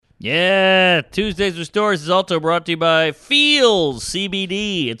Yeah, Tuesdays with Stories is also brought to you by Feels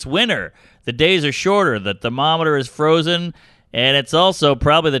CBD. It's winter. The days are shorter. The thermometer is frozen. And it's also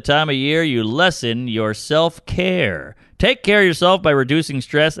probably the time of year you lessen your self-care. Take care of yourself by reducing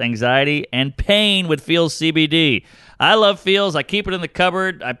stress, anxiety, and pain with Feels CBD. I love Feels. I keep it in the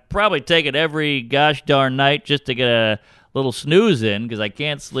cupboard. I probably take it every gosh darn night just to get a little snooze in because I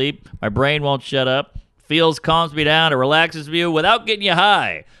can't sleep. My brain won't shut up. Feels calms me down. It relaxes you without getting you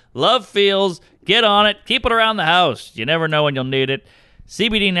high. Love Feels. Get on it. Keep it around the house. You never know when you'll need it.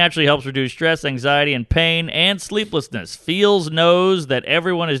 CBD naturally helps reduce stress, anxiety, and pain, and sleeplessness. Feels knows that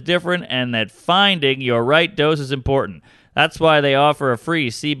everyone is different and that finding your right dose is important. That's why they offer a free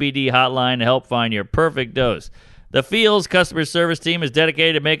CBD hotline to help find your perfect dose. The Feels customer service team is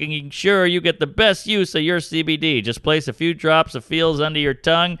dedicated to making sure you get the best use of your CBD. Just place a few drops of Feels under your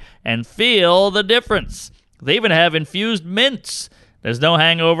tongue and feel the difference. They even have infused mints. There's no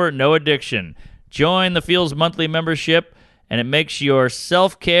hangover, no addiction. Join the Feels monthly membership, and it makes your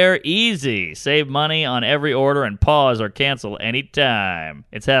self-care easy. Save money on every order and pause or cancel anytime.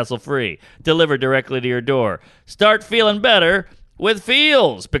 It's hassle-free. Delivered directly to your door. Start feeling better with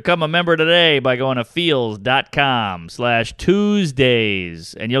Feels. Become a member today by going to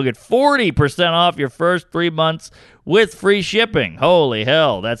feels.com/Tuesdays, and you'll get 40% off your first 3 months with free shipping. Holy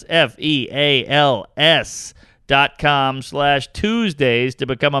hell, that's FEALS.com/Tuesdays to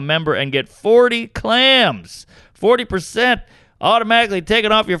become a member and get 40 clams. 40% automatically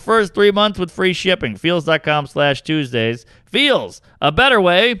taken off your first 3 months with free shipping. Feels.com/Tuesdays. Feels, a better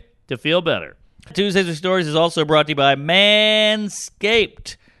way to feel better. Tuesdays with Stories is also brought to you by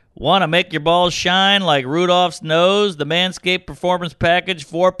Manscaped. Want to make your balls shine like Rudolph's nose? The Manscaped Performance Package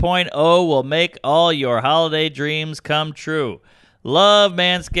 4.0 will make all your holiday dreams come true. Love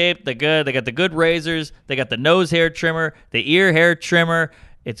Manscaped. They got the good razors. They got the nose hair trimmer, the ear hair trimmer.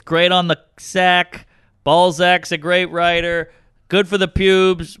 It's great on the sack. Balzac's a great rider. Good for the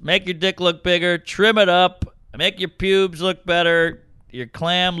pubes. Make your dick look bigger. Trim it up. Make your pubes look better. Your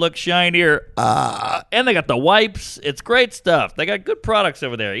clam look shinier. And they got the wipes. It's great stuff. They got good products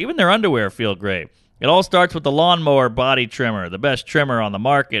over there. Even their underwear feel great. It all starts with the Lawnmower Body Trimmer, the best trimmer on the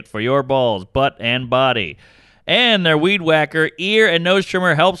market for your balls, butt, and body. And their Weed Whacker ear and nose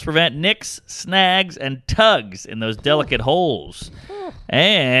trimmer helps prevent nicks, snags, and tugs in those delicate holes.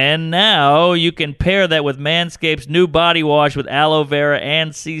 And now you can pair that with Manscaped's new body wash with aloe vera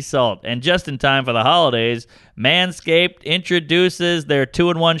and sea salt. And just in time for the holidays, Manscaped introduces their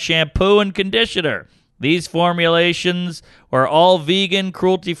 2-in-1 shampoo and conditioner. These formulations are all vegan,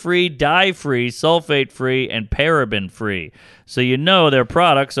 cruelty-free, dye-free, sulfate-free, and paraben-free. So you know their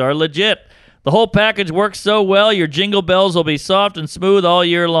products are legit. The whole package works so well, your jingle bells will be soft and smooth all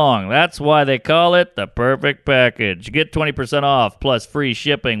year long. That's why they call it the perfect package. Get 20% off plus free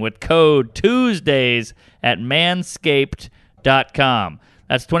shipping with code Tuesdays at manscaped.com.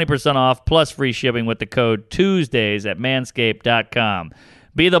 That's 20% off plus free shipping with the code Tuesdays at manscaped.com.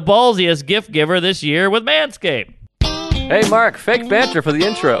 Be the ballsiest gift giver this year with Manscaped. Hey, Mark, fake banter for the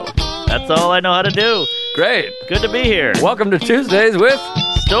intro. That's all I know how to do. Great. Good to be here. Welcome to Tuesdays with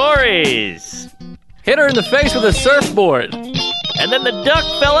Stories. Hit her in the face with a surfboard. And then the duck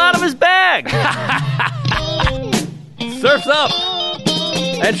fell out of his bag. Surf's up.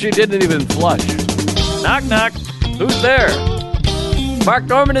 And she didn't even flush. Knock, knock. Who's there? Mark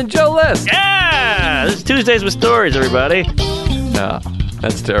Norman and Joe List. Yeah! This is Tuesdays with Stories, everybody. No,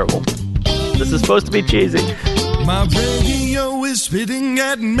 that's terrible. This is supposed to be cheesy. My radio is spitting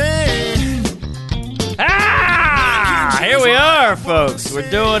at me. Here we are, folks. We're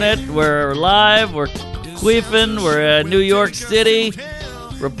doing it. We're live. We're queefing. We're in New York City,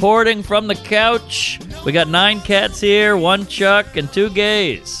 reporting from the couch. We got 9 cats here, 1 Chuck, and 2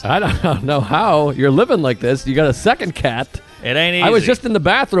 gays. I don't know how you're living like this. You got a second cat. It ain't easy. I was just in the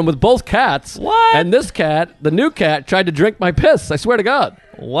bathroom with both cats. What? And this cat, the new cat, tried to drink my piss. I swear to God.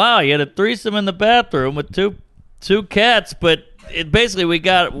 Wow, you had a threesome in the bathroom with two cats, but basically we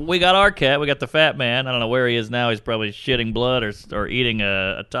got our cat. We got the fat man. I don't know where he is now. He's probably shitting blood or eating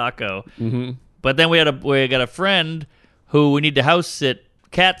a taco. Mm-hmm. But then we got a friend who we need to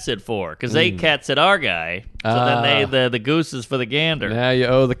cat sit for because they cat sit our guy. So then the goose is for the gander. Now you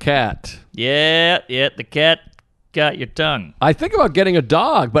owe the cat. Yeah, the cat got your tongue. I think about getting a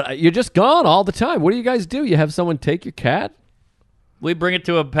dog, but you're just gone all the time. What do you guys do? You have someone take your cat? We bring it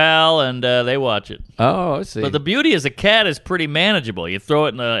to a pal, and they watch it. Oh, I see. But the beauty is a cat is pretty manageable. You throw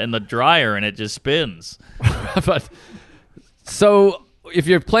it in the dryer, and it just spins. But so if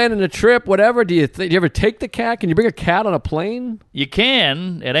you're planning a trip, whatever, do you ever take the cat? Can you bring a cat on a plane? You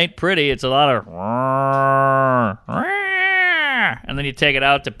can. It ain't pretty. It's a lot of... and then you take it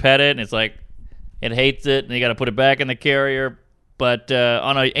out to pet it, and it's like it hates it, and you got to put it back in the carrier. But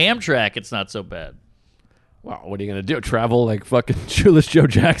on an Amtrak, it's not so bad. Well, what are you going to do? Travel like fucking Shoeless Joe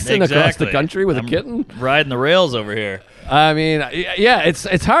Jackson across the country with a kitten? Riding the rails over here. I mean, yeah,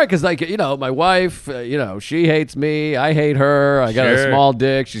 it's hard because, like, my wife, she hates me. I hate her. I got a small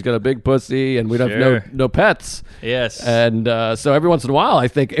dick. She's got a big pussy, and we don't have no pets. Yes. And so every once in a while, I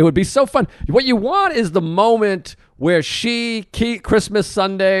think it would be so fun. What you want is the moment where Christmas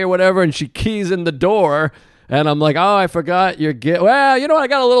Sunday or whatever, and she keys in the door, and I'm like, oh, I forgot your gift. Well, you know what? I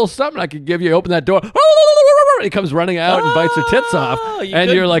got a little something I could give you. Open that door. He comes running out and bites her tits off,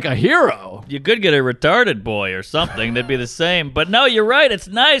 you're like a hero. You could get a retarded boy or something. They'd be the same. But no, you're right. It's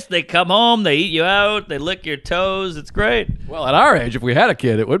nice. They come home, they eat you out, they lick your toes. It's great. Well, at our age, if we had a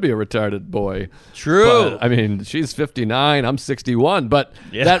kid, it would be a retarded boy. True. But, I mean, she's 59, I'm 61. But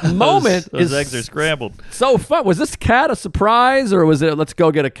that moment those eggs are scrambled. So fun. Was this cat a surprise, or was it let's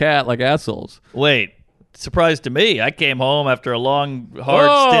go get a cat like assholes? Wait. Surprise to me. I came home after a long,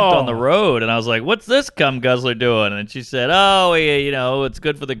 hard stint on the road, and I was like, what's this cum guzzler doing? And she said, oh, it's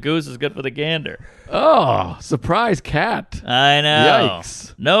good for the goose, it's good for the gander. Oh, surprise cat. I know.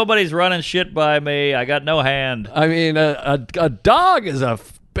 Yikes. Nobody's running shit by me. I got no hand. I mean, a dog is a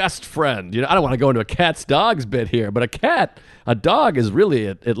best friend. I don't want to go into a cat's dogs bit here, but a dog is really,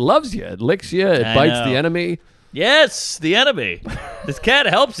 it loves you. It licks you. It bites the enemy. Yes, the enemy. This cat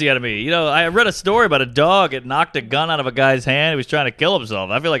helps the enemy. I read a story about a dog that knocked a gun out of a guy's hand. He was trying to kill himself.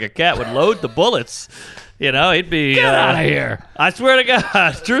 I feel like a cat would load the bullets. He'd be... Get out of here. I swear to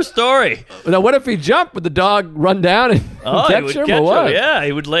God. True story. Now, what if he jumped? Would the dog run down and catch him or what? Yeah,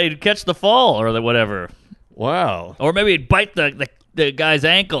 he'd catch the fall or whatever. Wow. Or maybe he'd bite the guy's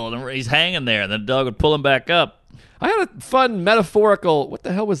ankle and he's hanging there, and the dog would pull him back up. I had a fun metaphorical... What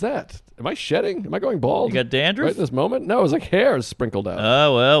the hell was that? Am I shedding? Am I going bald? You got dandruff? Right in this moment? No, it was like hairs sprinkled out.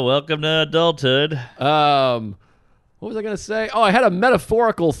 Oh, well, welcome to adulthood. What was I going to say? Oh, I had a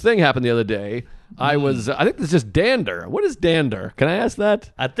metaphorical thing happen the other day. I think it's just dander. What is dander? Can I ask that?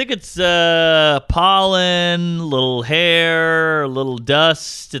 I think it's pollen, little hair, little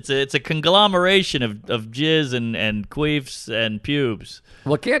dust. It's a conglomeration of jizz and queefs and pubes.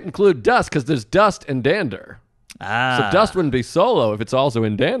 Well, it can't include dust because there's dust and dander. So dust wouldn't be solo if it's also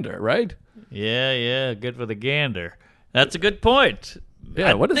in dander, right? Yeah, good for the gander. That's a good point.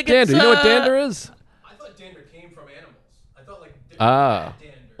 Yeah, what is dander? You know what dander is? I thought dander came from animals. I thought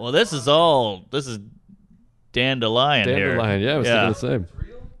dander. Well, this is dandelion here. Dandelion, yeah, I was thinking the same.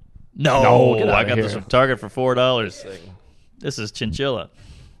 real? No, get I outta got here. this from Target for $4. This is chinchilla.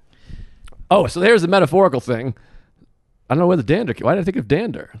 Oh, so there's the metaphorical thing. I don't know where the dander came. Why did I think of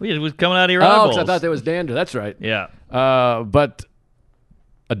dander? It was coming out of your Oh, eyeballs. because I thought there was dander. That's right. Yeah. But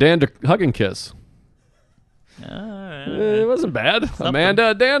a dander hug and kiss. All right. It wasn't bad.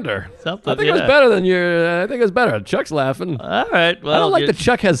 Amanda Dander. Something, I think it was better than your. I think it was better. Chuck's laughing. All right. Well, I don't like that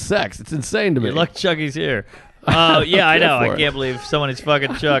Chuck has sex. It's insane to me. You're lucky Chucky's here. Oh, yeah, I know. for I it. can't believe someone's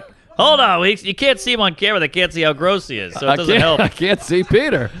fucking Chuck. Hold on. You can't see him on camera. They can't see how gross he is, so it doesn't help. I can't see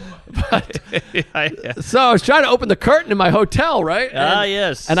Peter. But, Yeah. so I was trying to open the curtain in my hotel, right?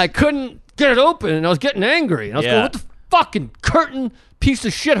 Yes. And I couldn't get it open, and I was getting angry. And I was going, what the fucking curtain, piece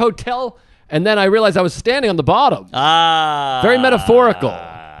of shit hotel? And then I realized I was standing on the bottom. Very metaphorical.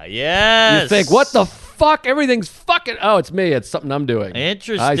 Yes. You think, what the fuck? Everything's fucking... Oh, it's me. It's something I'm doing. I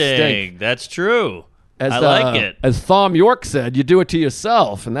Interesting. stink. That's true. As, I like it. As Thom Yorke said, you do it to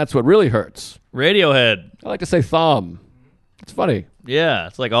yourself, and that's what really hurts. Radiohead. I like to say Thom. It's funny. Yeah,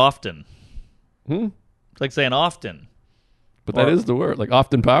 it's like often. It's like saying often. But that is the word. Like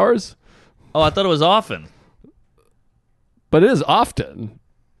Austin Powers? Oh, I thought it was often. But it is often.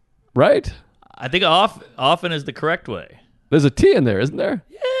 Right? I think often is the correct way. There's a T in there, isn't there?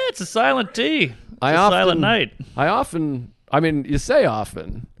 Yeah, it's a silent T. It's a silent night. I mean, you say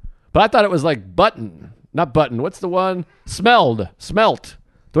often. But I thought it was like button. Not button. What's the one? Smelled. Smelt.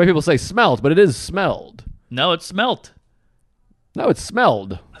 The way people say smelt, but it is smelled. No, it's smelt. No, it's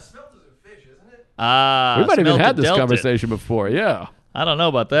smelled. A smelt is a fish, isn't it? We might have even had this dealt it. conversation before. Yeah. I don't know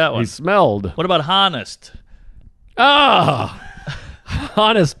about that one. He smelled. What about honest? Ah,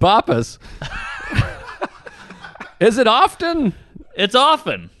 honest papas. Is it often? It's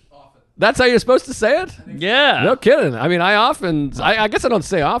often. That's how you're supposed to say it? Yeah. No kidding. I mean, I guess I don't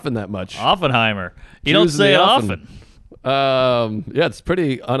say often that much. Oppenheimer. You don't Choosing say the it often. often. Yeah, it's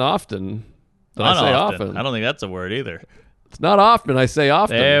pretty unoften. that I say often. I don't think that's a word either. It's not often. I say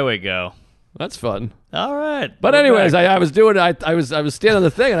often. There we go. That's fun. All right. But We're anyways, back. I was doing. I was standing on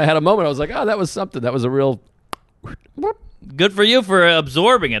the thing, and I had a moment. I was like, oh, that was something. That was a real. Good for you for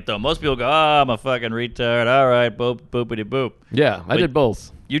absorbing it, though. Most people go, "Oh, I'm a fucking retard." All right, boop, boopity boop. Yeah, I did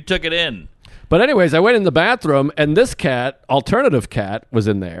both. You took it in. But anyways, I went in the bathroom, and this cat, alternative cat, was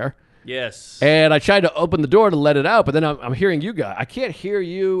in there. Yes. And I tried to open the door to let it out, but then I'm hearing you guys. I can't hear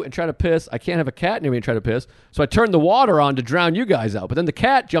you and try to piss. I can't have a cat near me and try to piss. So I turned the water on to drown you guys out. But then the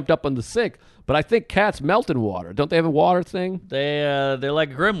cat jumped up on the sink. But I think cats melt in water. Don't they have a water thing? They're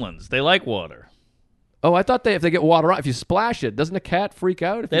like gremlins. They like water. Oh, I thought if they get water on, if you splash it, doesn't a cat freak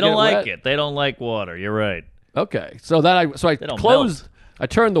out? If They you don't get like wet? it. They don't like water. You're right. Okay, so I don't closed. melt. I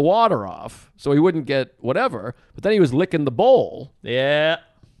turned the water off so he wouldn't get whatever. But then he was licking the bowl. Yeah.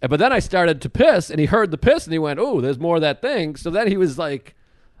 But then I started to piss, and he heard the piss, and he went, "Oh, there's more of that thing." So then he was like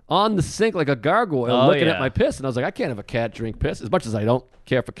on the sink like a gargoyle, looking yeah. at my piss, and I was like, "I can't have a cat drink piss." As much as I don't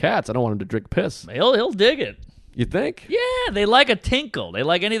care for cats, I don't want him to drink piss. He'll dig it. You think? Yeah, they like a tinkle. They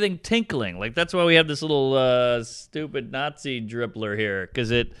like anything tinkling. Like that's why we have this little stupid Nazi dribbler here, because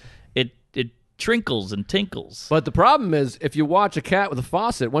it trinkles and tinkles. But the problem is, if you watch a cat with a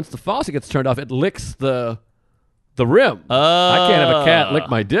faucet, once the faucet gets turned off, it licks the rim. I can't have a cat lick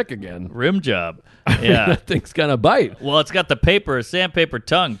my dick again. Rim job. Yeah. That thing's gonna bite. Well, it's got the sandpaper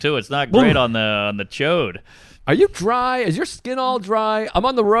tongue too. It's not great on the chode. Are you dry? Is your skin all dry? I'm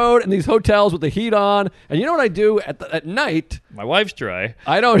on the road in these hotels with the heat on, and you know what I do at night? My wife's dry.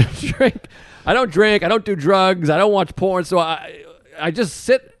 I don't drink. I don't do drugs. I don't watch porn. So I just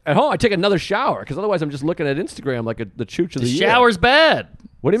sit at home. I take another shower because otherwise I'm just looking at Instagram like the chooch of the year. Shower's bad.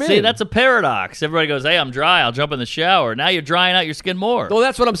 What do you mean? See, that's a paradox. Everybody goes, "Hey, I'm dry. I'll jump in the shower." Now you're drying out your skin more. Well,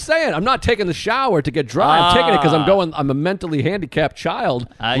 that's what I'm saying. I'm not taking the shower to get dry. I'm taking it because I'm a mentally handicapped child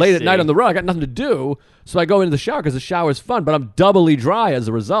I late at see. night on the road. I got nothing to do. So I go into the shower because the shower's fun, but I'm doubly dry as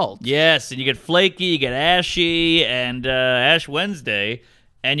a result. Yes, and you get flaky, you get ashy, and Ash Wednesday,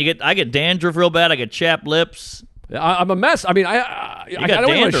 and I get dandruff real bad. I get chapped lips. I'm a mess. I mean, I got don't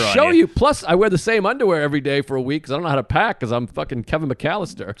even dander on show you. you. Plus, I wear the same underwear every day for a week because I don't know how to pack because I'm fucking Kevin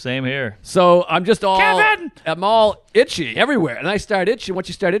McAllister. Same here. So I'm just all Kevin! I'm all itchy everywhere, and I start itching. Once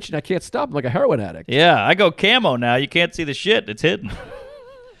you start itching, I can't stop. I'm like a heroin addict. Yeah, I go camo now. You can't see the shit. It's hidden.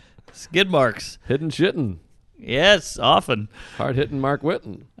 Skid marks. Hidden shitting, Yes, often. hard hitting Mark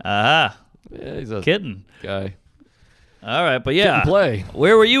Whitten. Aha. Yeah, he's a Kidding. guy. All right, but yeah. Didn't play.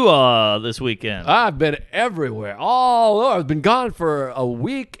 Where were you this weekend? I've been everywhere. I've been gone for a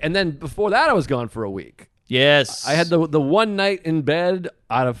week, and then before that, I was gone for a week. Yes. I had the one night in bed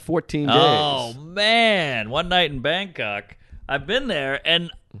out of 14 days. Oh, man. One night in Bangkok. I've been there,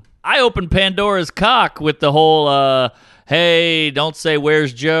 and I opened Pandora's cock with the whole, hey, don't say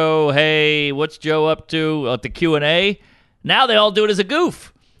where's Joe. Hey, what's Joe up to at the Q&A. Now they all do it as a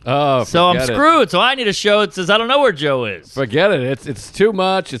goof. Oh, So I'm forget it. screwed. So I need a show that says I don't know where Joe is. Forget it. It's too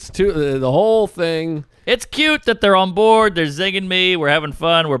much. It's too the whole thing. It's cute that they're on board. They're zigging me. We're having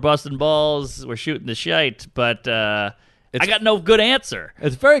fun. We're busting balls. We're shooting the shite. But I got no good answer.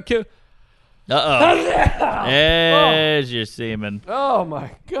 It's very cute. Uh-oh. There's your semen. Oh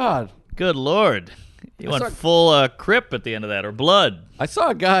my god! Good Lord. You went saw- full crip at the end of that, or blood. I saw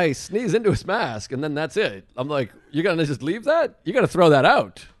a guy sneeze into his mask, and then that's it. I'm like, you're gonna just leave that? You gotta throw that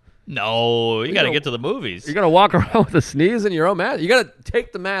out. No, you got to know- get to the movies. You're gonna walk around with a sneeze in your own mask. You gotta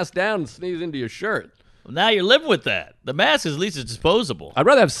take the mask down and sneeze into your shirt. Now you're living with that. The mask is at least it's disposable. I'd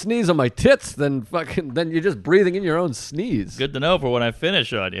rather have sneeze on my tits than you're just breathing in your own sneeze. Good to know for when I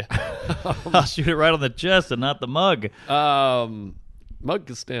finish on you. I'll shoot it right on the chest and not the mug. Mug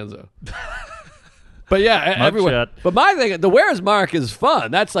Costanzo. But yeah, everywhere. shot. But my thing, the Where's Mark is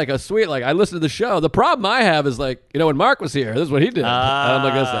fun. That's like a sweet, like I listen to the show. The problem I have is like, when Mark was here, this is what he did. And I'm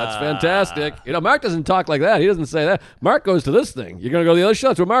like, that's fantastic. Mark doesn't talk like that. He doesn't say that. Mark goes to this thing. You're going to go to the other show.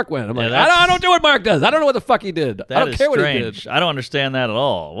 That's where Mark went. I'm like, I don't do what Mark does. I don't know what the fuck he did. I That don't is care what he strange. did. I don't understand that at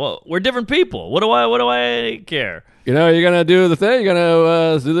all. Well, we're different people. What do I care? You're going to do the thing? You're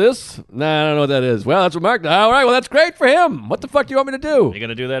going to do this? Nah, I don't know what that is. Well, that's what Mark did. All right, well, that's great for him. What the fuck do you want me to do? You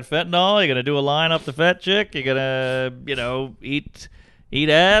gonna do that fentanyl? You gonna do a line up the fat chick? You gonna, eat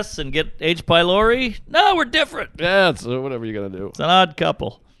ass and get H. pylori? No, we're different. Yeah, it's whatever you're going to do. It's an odd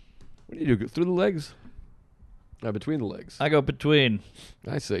couple. What do you do? Through the legs? Between the legs. I go between.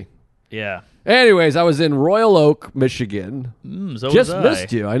 I see. Yeah. Anyways, I was in Royal Oak, Michigan. So Just was I.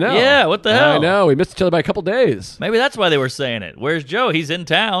 missed you, I know. Yeah, what the hell? I know. We missed each other by a couple days. Maybe that's why they were saying it. Where's Joe? He's in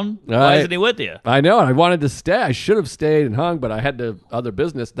town. Why Right. isn't he with you? I know. And I wanted to stay. I should have stayed and hung, but I had to other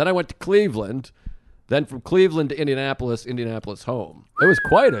business. Then I went to Cleveland. Then from Cleveland to Indianapolis home. It was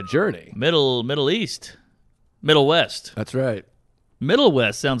quite a journey. Middle East. Middle West. That's right. Middle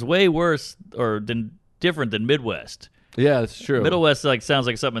West sounds way worse or different than Midwest. Yeah, that's true. Middle West sounds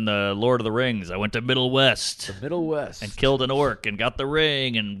like something in the Lord of the Rings. I went to Middle West Middle West. and killed an orc and got the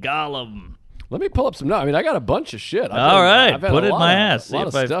ring and Gollum. Let me pull up some. No, I mean I got a bunch of shit. All right, I've had put a it in lot my of- ass. A See lot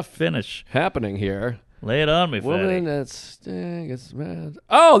if of I stuff finish. happening here. Lay it on me, Woman fatty. that gets mad.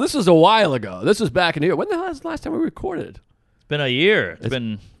 Oh, this was a while ago. This was back in the year. When the hell was the last time we recorded? It's been a year. It's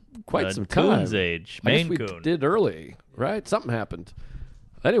been Quite some time. Coon's age. I guess Maine we Coon. did early, right? Something happened.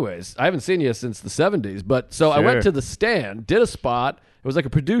 Anyways, I haven't seen you since the 70s. But so I went Sure. to the Stand, did a spot. It was like a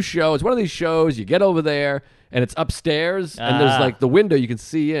produced show. It's one of these shows. You get over there, and it's upstairs, and there's like the window you can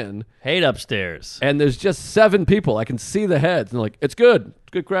see in. Hate upstairs. And there's just 7 people. I can see the heads. And they're like, it's good. It's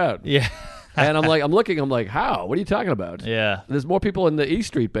a good crowd. Yeah. And I'm like, I'm looking. I'm like, how? What are you talking about? Yeah. There's more people in the E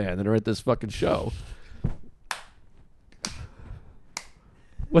Street Band than are at this fucking show.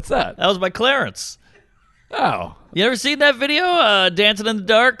 What's that? That was by Clarence. Oh, You ever seen that video, Dancing in the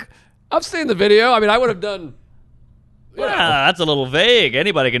Dark? I've seen the video. I mean, I would have done. Ah, that's a little vague.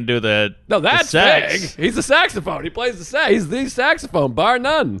 Anybody can do the No, that's the sax. vague. He's the saxophone. He plays the sax. He's the saxophone, bar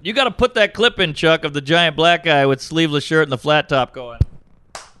none. You got to put that clip in, Chuck, of the giant black guy with sleeveless shirt and the flat top going.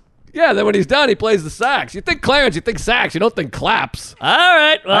 Yeah, then when he's done, he plays the sax. You think Clarence, you think sax. You don't think claps. All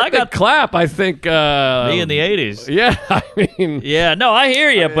right. Well, I I got think clap. I think. me in the 80s. Yeah, I mean. Yeah, no, I hear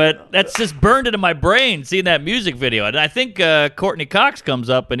you, but that's just burned into my brain seeing that music video. And I think Courtney Cox comes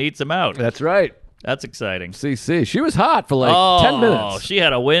up and eats him out. That's right. That's exciting. CC. She was hot for like 10 minutes. Oh, she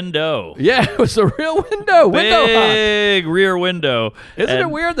had a window. Yeah, it was a real window. Window hot. Big rear window. Isn't it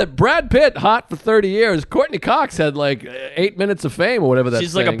And weird that Brad Pitt hot for 30 years? Courtney Cox had like 8 minutes of fame or whatever that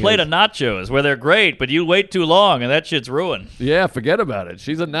she's like a plate of nachos where they're great, but you wait too long and that shit's ruined. Yeah, forget about it.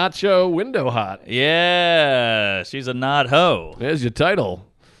 She's a nacho window hot. Yeah, she's a not hoe. There's your title.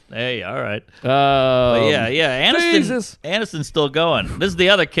 Hey, all right. Yeah. Aniston, Jesus. Aniston's still going. This is the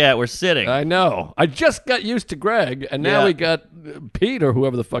other cat we're sitting. I know. I just got used to Greg, and now Yeah. we got Pete or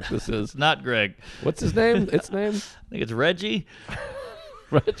whoever the fuck this is. Not Greg. What's his name? Its name? I think it's Reggie.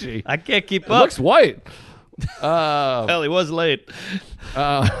 Reggie. I can't keep It up. looks white. Hell, he was late.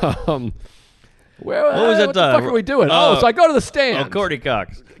 Where, What was what it, the fuck are we doing? So I go to the stand. Oh, Courtney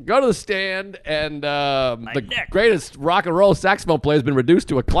Cox. Go to the stand, and the neck. greatest rock and roll saxophone player has been reduced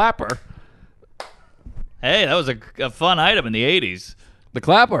to a clapper. Hey, that was a fun item in the 80s. The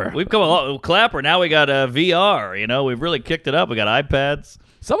clapper. We've come a lot. Clapper, now we got VR. You know, we've really kicked it up. We got iPads.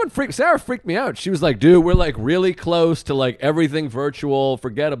 Sarah freaked me out. She was like, dude, we're like really close to like everything virtual.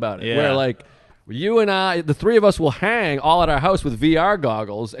 Forget about it. Yeah. We're like, you and I, the three of us will hang all at our house with VR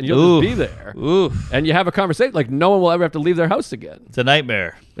goggles, and you'll just be there. Oof. And you have a conversation. Like, no one will ever have to leave their house again. It's a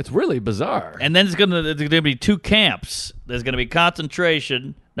nightmare. It's really bizarre. And then there's gonna be 2 camps. There's gonna be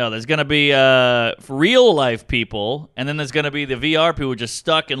concentration. No, there's gonna be real life people, and then there's gonna be the VR people who are just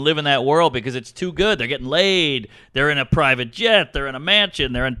stuck and live in that world because it's too good. They're getting laid. They're in a private jet. They're in a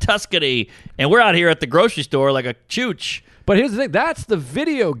mansion. They're in Tuscany, and we're out here at the grocery store like a chooch. But here's the thing. That's the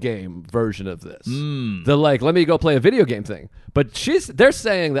video game version of this. The like, let me go play a video game thing. But they're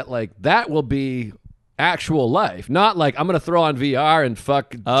saying that like that will be actual life, not like I'm gonna throw on VR and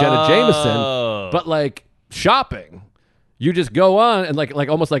fuck Jenna Jameson, but like shopping. You just go on and like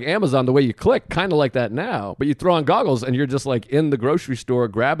almost like Amazon, the way you click, kind of like that now. But you throw on goggles and you're just like in the grocery store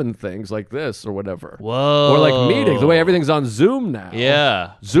grabbing things like this or whatever. Whoa. Or like meetings, the way everything's on Zoom now.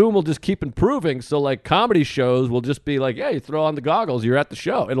 Yeah. Zoom will just keep improving. So like comedy shows will just be like, yeah, you throw on the goggles, you're at the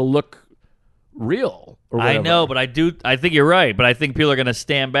show. It'll look real. Or I whatever. know, but I think you're right. But I think people are gonna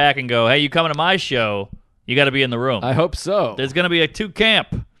stand back and go, "Hey, you coming to my show? You got to be in the room." I hope so. There's gonna be a 2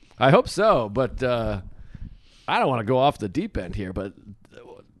 camp. I hope so. But I don't want to go off the deep end here, but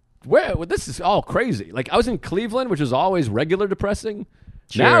this is all crazy. Like I was in Cleveland, which is always regular depressing.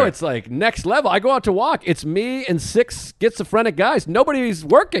 Sure. Now it's like next level. I go out to walk. It's me and 6 schizophrenic guys. Nobody's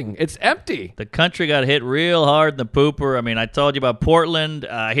working. It's empty. The country got hit real hard in the pooper. I mean, I told you about Portland.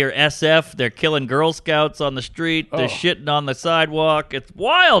 Here, SF, they're killing Girl Scouts on the street. They're shitting on the sidewalk. It's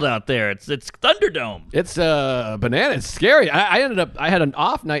wild out there. It's Thunderdome. It's banana. It's scary. I had an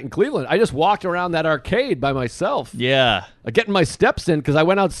off night in Cleveland. I just walked around that arcade by myself, Yeah. getting my steps in because I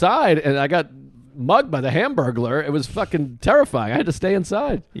went outside and I got mugged by the Hamburglar. It was fucking terrifying. I had to stay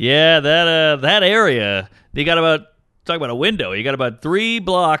inside. Yeah, that area, they got talk about a window. You got about 3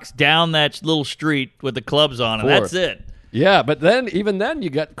 blocks down that little street with the clubs on, and 4. that's it. Yeah, but even then you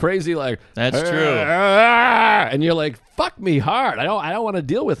got crazy like That's true. and you're like, fuck me hard. I don't want to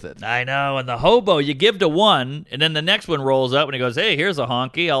deal with it. I know, and the hobo, you give to one, and then the next one rolls up, and he goes, "Hey, here's a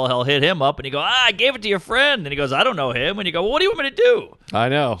honky." I'll hit him up, and you go, "I gave it to your friend," and he goes, "I don't know him," and you go, "Well, what do you want me to do? I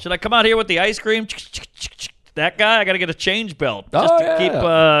know. Should I come out here with the ice cream?" that guy, I got to get a change belt Oh, just to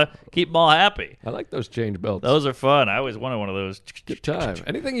yeah. keep them all happy. I like those change belts. Those are fun. I always wanted one of those. Good time.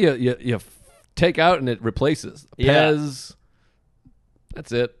 Anything you take out and it replaces. Yeah. Pez.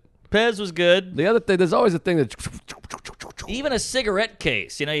 That's it. Pez was good. The other thing, there's always a thing that. Even a cigarette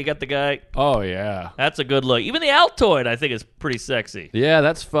case. You know, you got the guy. Oh yeah. That's a good look. Even the Altoid, I think, is pretty sexy. Yeah,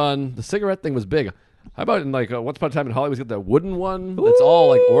 that's fun. The cigarette thing was big. How about in like Once Upon a Time in Hollywood's got that wooden one that's all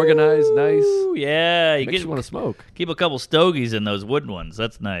like organized, nice. Ooh, yeah, you Makes you want to smoke. keep a couple stogies in those wooden ones.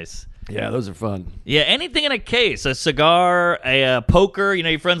 That's nice. Yeah, those are fun. Yeah, anything in a case, a cigar, a poker. You know,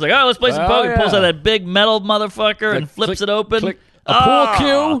 your friend's like, oh, let's play some Oh, poker. yeah. Pulls out that big metal motherfucker and flips click, it open. click. A pool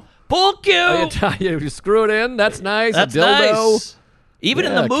cue. Pool cue. You screw it in. That's nice. That's a dildo. nice. Even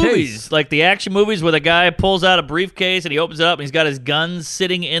in Yeah, the movies, case. like the action movies where the guy pulls out a briefcase and he opens it up and he's got his guns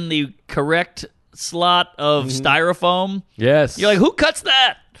sitting in the correct slot of styrofoam. Yes. You're like, who cuts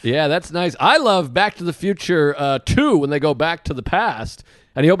that? Yeah, that's nice. I love Back to the Future 2 when they go back to the past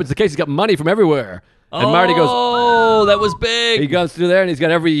and he opens the case. He's got money from everywhere. And Marty goes, oh, that was big. he goes through there and he's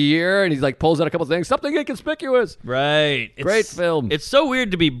got every year and he's like pulls out a couple things. Something inconspicuous. Right. Great film. It's so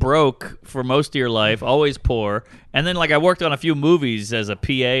weird to be broke for most of your life, always poor. And then, like, I worked on a few movies as a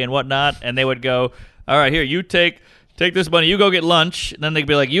PA and whatnot, and they would go, all right, here, you take this money, you go get lunch. And then they'd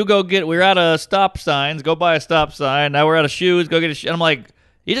be like, we're out of stop signs, go buy a stop sign. Now we're out of shoes, go get a shoe. And I'm like,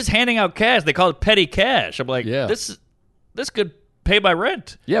 you're just handing out cash. They call it petty cash. I'm like, Yeah. this could pay my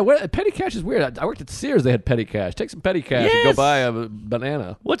rent. Yeah, petty cash is weird. I worked at Sears. They had petty cash. Take some petty cash and Yes. go buy a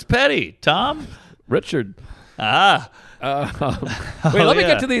banana. What's petty, Tom? Richard. Ah. Wait, let me yeah.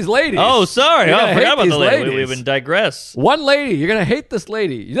 get to these ladies. Oh, sorry. You're Oh, gonna I forgot hate about these the lady. ladies. We've been digress. One lady. You're going to hate this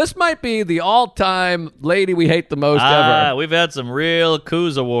lady. This might be the all-time lady we hate the most ever. We've had some real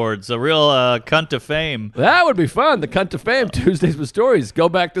Coos Awards, a real cunt of fame. That would be fun. The Cunt of Fame, Tuesdays with Stories. Go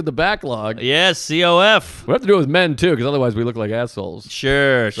back through the backlog. Yes, COF. We have to do it with men, too, because otherwise we look like assholes.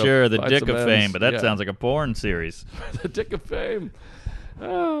 Sure, the find Dick some of ends. Fame, but that Yeah. sounds like a porn series. The Dick of Fame.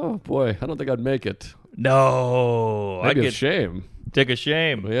 Oh, boy. I don't think I'd make it. No, I'd That'd be a get shame. Dick of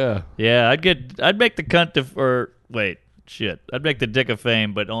Shame. Yeah. Yeah, I'd make the cunt of, I'd make the Dick of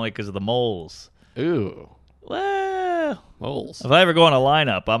Fame, but only because of the moles. Ooh. Well, Moles. if I ever go on a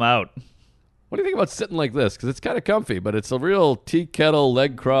lineup, I'm out. What do you think about sitting like this? Because it's kind of comfy, but it's a real tea kettle,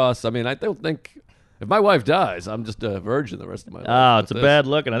 leg cross. I mean, I don't think... If my wife dies, I'm just a virgin the rest of my life. Oh, with it's a this. bad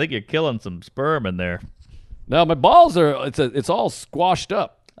look, and I think you're killing some sperm in there. No, my balls are... It's all squashed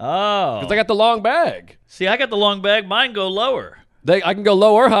up. Oh. Because I got the long bag. See, I got the long bag. Mine go lower. I can go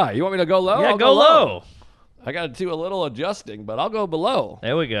low or high. You want me to go low? Yeah, I'll go low. I got to do a little adjusting, but I'll go below.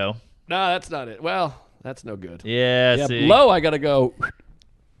 There we go. No, that's not it. Well, that's no good. Yeah, Yeah, see. low, I got to go...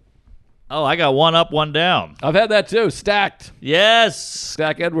 Oh, I got one up, one down. I've had that too. Stacked. Yes.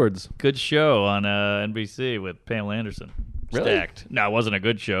 Stack Edwards. Good show on NBC with Pamela Anderson. Really? Stacked. No, it wasn't a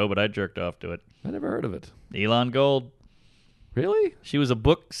good show, but I jerked off to it. I never heard of it. Elon Gold. Really? She was a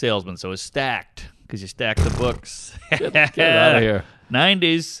book salesman, so it was stacked because you stack the books. Get it out of here.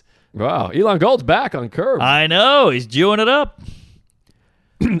 90s. Wow. Elon Gold's back on Curb. I know. He's Jewing it up.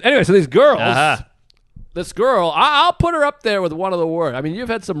 Anyway, so these girls... Uh-huh. This girl, I'll put her up there with one of the worst. I mean, you've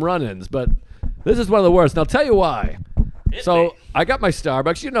had some run-ins, but this is one of the worst. And I'll tell you why. So I got my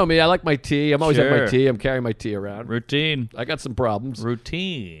Starbucks. You know me. I like my tea. I'm always having my Sure. tea. I'm carrying my tea around. Routine. I got some problems.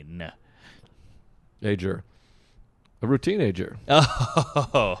 Routine. Ager. A routine-ager.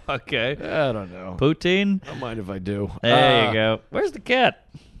 Oh, okay. I don't know. Poutine? Don't mind if I do. There you go. Where's the cat?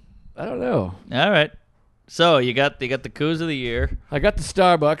 I don't know. All right. So you got the Coos of the Year. I got the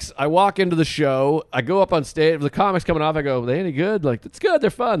Starbucks. I walk into the show. I go up on stage. The comics coming off. I go, they any good? Like, it's good. They're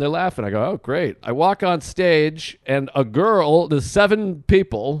fun. They're laughing. I go, oh, great. I walk on stage, and a girl, there's 7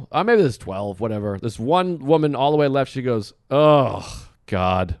 people. Maybe there's 12, whatever. This one woman all the way left, she goes, oh,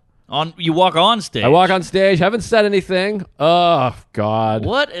 God. You walk on stage. I walk on stage, haven't said anything. Oh, God.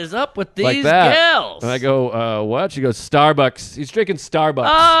 What is up with these Like that. gals? And I go, what? She goes, Starbucks. He's drinking Starbucks.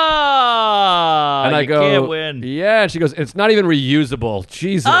 Ah, and I you go, can't win. yeah. And she goes, it's not even reusable.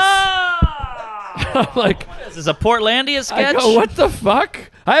 Jesus. Ah, I'm like, this is a Portlandia sketch. I go, what the fuck?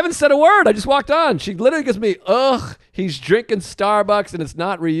 I haven't said a word. I just walked on. She literally gives me, ugh, he's drinking Starbucks and it's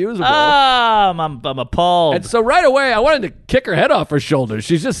not reusable. Ah, I'm appalled. And so right away, I wanted to kick her head off her shoulders.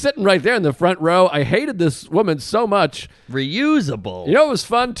 She's just sitting right there in the front row. I hated this woman so much. Reusable. You know what was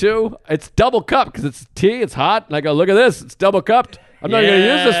fun, too? It's double cupped because it's tea, it's hot. And I go, look at this. It's double cupped. I'm not even going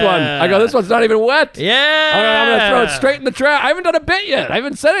to use this one. I go, this one's not even wet. Yeah. I'm going to throw it straight in the trash. I haven't done a bit yet. I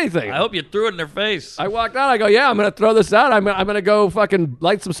haven't said anything. I hope you threw it in their face. I walked out. I go, yeah, I'm going to throw this out. I'm going to go fucking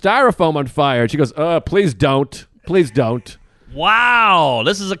light some styrofoam on fire. And she goes, please don't. Please don't. Wow,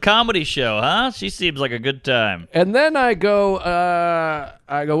 this is a comedy show, huh? She seems like a good time. And then I go,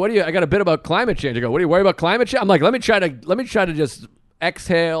 what do you? I got a bit about climate change. I go, what do you worry about climate change? I'm like, let me try to just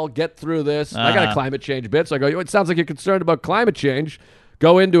exhale, get through this. I got a climate change bit, so I go, it sounds like you're concerned about climate change.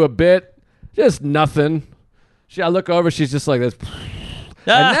 Go into a bit, just nothing. I look over, she's just like this.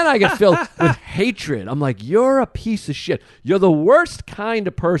 And then I get filled with hatred. I'm like, you're a piece of shit. You're the worst kind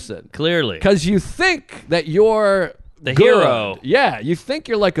of person. Clearly. Because you think that you're the good. hero. Yeah, you think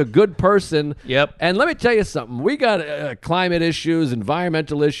you're like a good person. Yep. And let me tell you something. We got climate issues,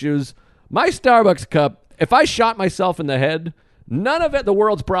 environmental issues. My Starbucks cup, if I shot myself in the head, none of the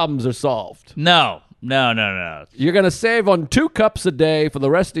world's problems are solved. No. You're going to save on 2 cups a day for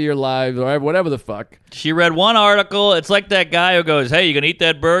the rest of your lives or whatever the fuck. She read one article. It's like that guy who goes, hey, you going to eat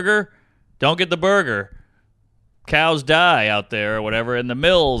that burger? Don't get the burger. Cows die out there or whatever in the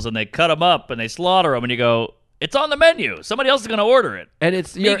mills, and they cut them up and they slaughter them, and you go, it's on the menu. Somebody else is going to order it. And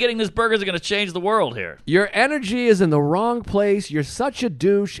it's Me getting this burger is going to change the world here. Your energy is in the wrong place. You're such a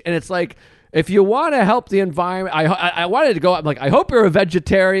douche. And it's like, if you want to help the environment, I wanted to go. I'm like, I hope you're a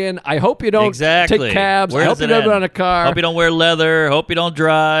vegetarian. I hope you don't take cabs. Where I hope does you it don't end? run a car. Hope you don't wear leather. Hope you don't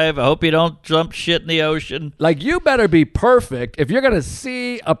drive. I hope you don't dump shit in the ocean. Like, you better be perfect if you're going to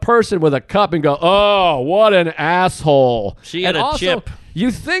see a person with a cup and go, oh, what an asshole. She had and a also, chip.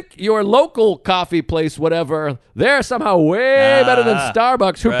 You think your local coffee place, whatever, they're somehow way better than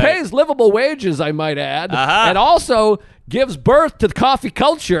Starbucks, who right. pays livable wages, I might add, Uh-huh. and also gives birth to coffee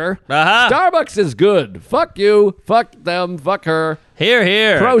culture. Uh-huh. Starbucks is good. Fuck you. Fuck them. Fuck her.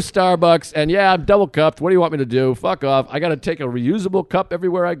 Here. Pro Starbucks. And yeah, I'm double cupped. What do you want me to do? Fuck off. I got to take a reusable cup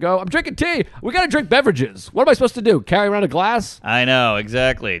everywhere I go. I'm drinking tea. We got to drink beverages. What am I supposed to do? Carry around a glass? I know,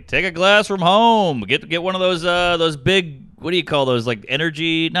 exactly. Take a glass from home. Get one of those big, what do you call those, like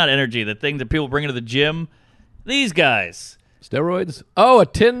not energy, the thing that people bring into the gym. These guys. Steroids? Oh, a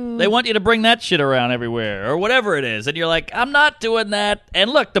tin. They want you to bring that shit around everywhere or whatever it is. And you're like, I'm not doing that. And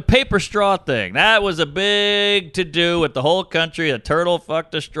look, the paper straw thing. That was a big to-do with the whole country. A turtle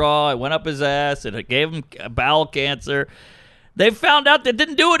fucked a straw. It went up his ass. It gave him bowel cancer. They found out that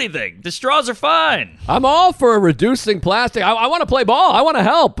didn't do anything. The straws are fine. I'm all for reducing plastic. I want to play ball. I want to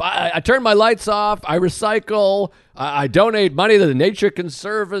help. I turn my lights off. I recycle. I donate money to the Nature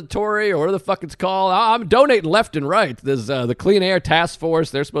Conservatory or whatever the fuck it's called. I'm donating left and right. There's the Clean Air Task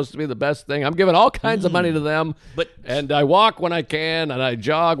Force. They're supposed to be the best thing. I'm giving all kinds of money to them. And I walk when I can, and I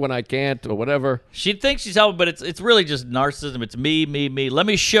jog when I can't, or whatever. She thinks she's helping, but it's really just narcissism. It's me. Let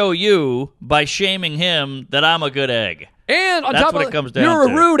me show you by shaming him that I'm a good egg. And on That's top what of it comes down you're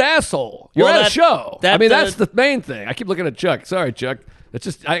to. a rude asshole. You're Well, at a show. that- That's the main thing. I keep looking at Chuck. Sorry, Chuck. It's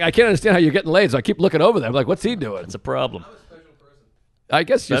just I can't understand how you're getting laid, so I keep looking over there. I'm like, what's he doing? It's a problem. I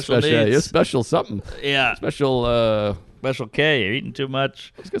guess you're Special special. Yeah, needs. you're special something. Yeah. Special. Special K. You're eating too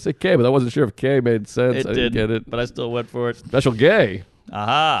much. I was gonna say K, but I wasn't sure if K made sense. It I did, didn't get it. but I still went for it. Special gay.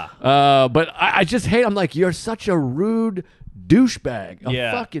 Aha. But I just hate. I'm like, you're such a rude douchebag. A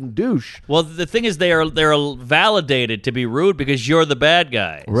Yeah. fucking douche. Well, the thing is, they're validated to be rude because you're the bad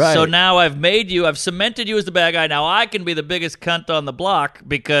guy. Right. So now I've cemented you as the bad guy. Now I can be the biggest cunt on the block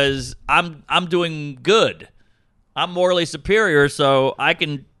because I'm doing good. I'm morally superior, so I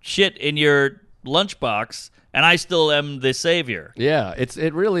can shit in your lunchbox, and I still am the savior. Yeah,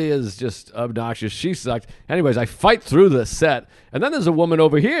 it really is just obnoxious. She sucked. Anyways, I fight through the set, and then there's a woman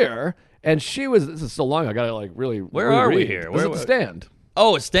over here, and she was. This is so long. I gotta really. Where are we reread. here? This Where is at the stand.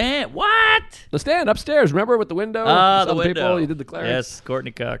 Oh, Stan. What? The stand upstairs. Remember with the window? The Some window. people. You did the Clarence. Yes,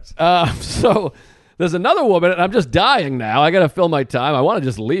 Courtney Cox. So there's another woman, and I'm just dying now. I got to fill my time. I want to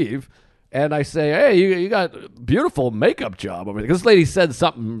just leave. And I say, hey, you got a beautiful makeup job over there. This lady said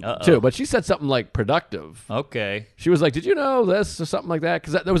something, too, but she said something like productive. Okay. She was like, did you know this or something like that?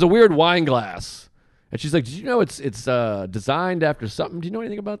 Because there was a weird wine glass. And she's like, did you know it's designed after something? Do you know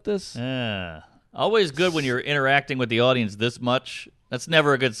anything about this? Yeah. Always good when you're interacting with the audience this much. That's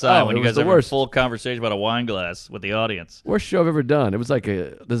never a good sign Oh, when it you was guys the have worst. a full conversation about a wine glass with the audience. Worst show I've ever done. It was like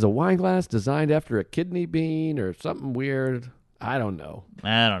there's a wine glass designed after a kidney bean or something weird. I don't know.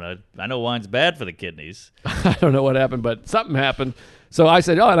 I don't know. I know wine's bad for the kidneys. I don't know what happened, but something happened. So I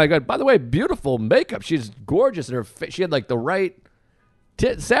said, oh, and I got, by the way, beautiful makeup. She's gorgeous in her face. She had like the right.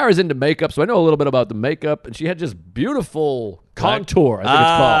 Sarah's into makeup, so I know a little bit about the makeup, and she had just beautiful contour, I think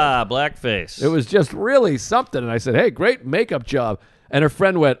it's called. Blackface. It was just really something. And I said, hey, great makeup job. And her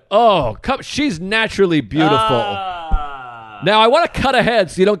friend went, oh, she's naturally beautiful. Now, I want to cut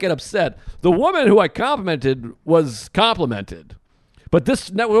ahead so you don't get upset. The woman who I complimented was complimented. But this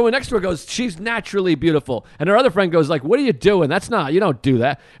woman next to her goes, she's naturally beautiful. And her other friend goes like, what are you doing? You don't do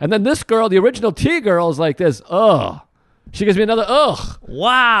that. And then this girl, the original T girl, is like this, ugh. She gives me another ugh.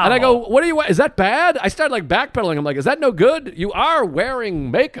 Wow. And I go, what do you want? Is that bad? I started like backpedaling. I'm like, is that no good? You are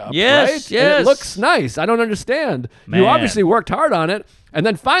wearing makeup, Yes, right? yes. And it looks nice. I don't understand. Man. You obviously worked hard on it. And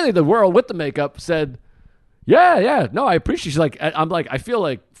then finally the girl with the makeup said, yeah, no, I appreciate it. She's like, I'm like, I feel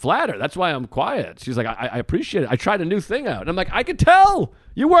like flattered. That's why I'm quiet. She's like, I appreciate it. I tried a new thing out. And I'm like, I could tell.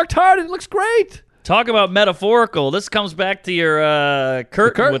 You worked hard and it looks great. Talk about metaphorical. This comes back to your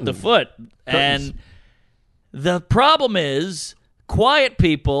curtain with the foot. Curtains. And the problem is, quiet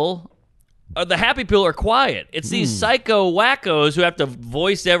people, or the happy people are quiet. It's these psycho wackos who have to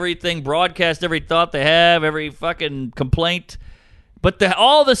voice everything, broadcast every thought they have, every fucking complaint. But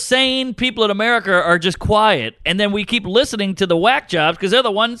all the sane people in America are just quiet. And then we keep listening to the whack jobs because they're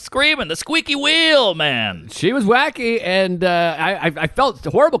the ones screaming. The squeaky wheel, man. She was wacky, and I felt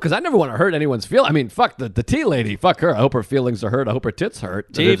horrible because I never want to hurt anyone's feelings. I mean, fuck the tea lady. Fuck her. I hope her feelings are hurt. I hope her tits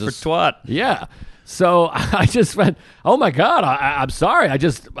hurt. T for twat. Yeah. So I just went, oh my God, I'm sorry. I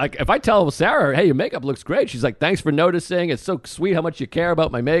just, like, if I tell Sarah, hey, your makeup looks great, she's like, thanks for noticing. It's so sweet how much you care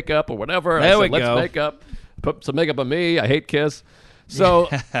about my makeup or whatever. There I we said, let's go. make up. Put some makeup on me. I hate Kiss. So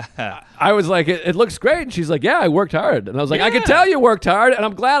I was like, it looks great. And she's like, yeah, I worked hard. And I was like, I Yeah. could tell you worked hard, and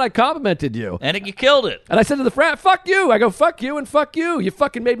I'm glad I complimented you. And you killed it. And I said to the friend, fuck you. I go, fuck you and fuck you. You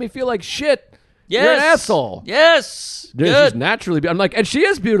fucking made me feel like shit. Yes. You're an asshole. Yes. Dude, Good. she's naturally I'm like, and she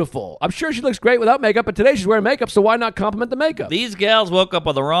is beautiful. I'm sure she looks great without makeup, but today she's wearing makeup, so why not compliment the makeup? These gals woke up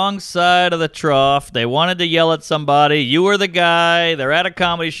on the wrong side of the trough. They wanted to yell at somebody. You were the guy. They're at a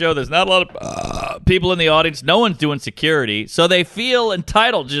comedy show. There's not a lot of people in the audience. No one's doing security. So they feel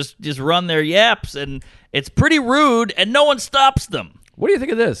entitled to just run their yaps. And it's pretty rude, and no one stops them. What do you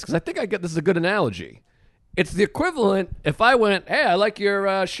think of this? Because I think this is a good analogy. It's the equivalent if I went, hey, I like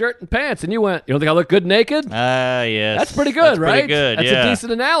your shirt and pants, and you went, you don't think I look good naked? Yes. That's pretty good, That's right? Pretty good, That's yeah. a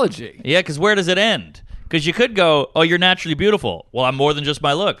decent analogy. Yeah, because where does it end? Because you could go, oh, you're naturally beautiful. Well, I'm more than just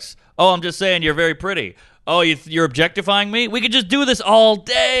my looks. Oh, I'm just saying you're very pretty. Oh, you're objectifying me? We could just do this all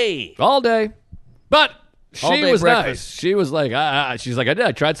day. All day. But All she day was breakfast. nice. She was like, she's like,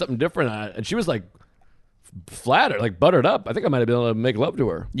 I tried something different. And she was like, flattered, like buttered up. I think I might have been able to make love to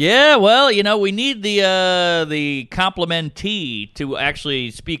her. Yeah, well, we need the complimentee to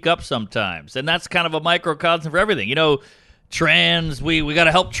actually speak up sometimes, and that's kind of a microcosm for everything. Trans, we got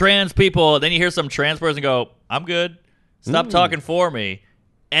to help trans people. Then you hear some trans person go, "I'm good. Stop talking for me."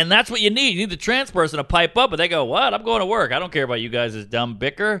 And that's what you need. You need the trans person to pipe up, but they go, "What? I'm going to work. I don't care about you guys' dumb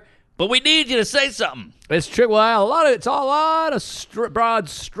bicker." But we need you to say something. It's true. Well, it's a lot of broad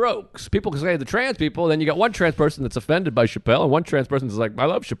strokes. People can say the trans people, then you got one trans person that's offended by Chappelle, and one trans person that's like, I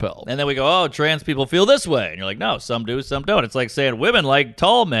love Chappelle. And then we go, oh, trans people feel this way. And you're like, no, some do, some don't. It's like saying women like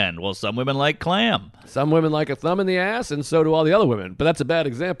tall men. Well, some women like clam. Some women like a thumb in the ass, and so do all the other women. But that's a bad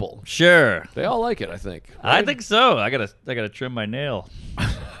example. Sure. They all like it, I think. I Right? think so. I gotta trim my nail.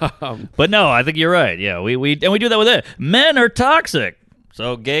 But no, I think you're right. Yeah, we do that with it. Men are toxic.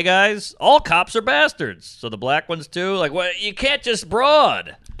 So gay guys, all cops are bastards. So the black ones too. Like, what? You can't just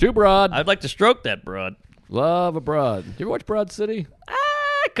broad. Too broad. I'd like to stroke that broad. Love a broad. You ever watch Broad City?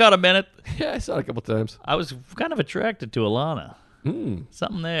 I caught a minute. Yeah, I saw it a couple times. I was kind of attracted to Alana.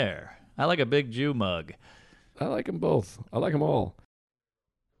 Something there. I like a big Jew mug. I like them both. I like them all.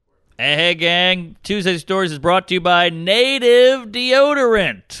 Hey, gang. Tuesday Stories is brought to you by Native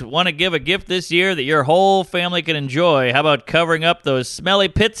Deodorant. Want to give a gift this year that your whole family can enjoy? How about covering up those smelly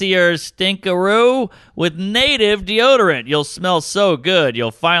pits of yours, stinkaroo, with Native Deodorant? You'll smell so good,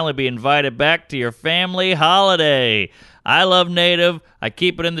 you'll finally be invited back to your family holiday. I love Native. I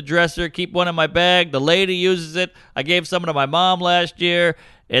keep it in the dresser, keep one in my bag. The lady uses it. I gave some to my mom last year.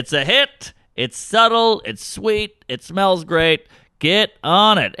 It's a hit. It's subtle. It's sweet. It smells great. Get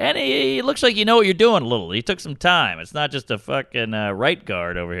on it. And he looks like you know what you're doing a little. He took some time. It's not just a fucking right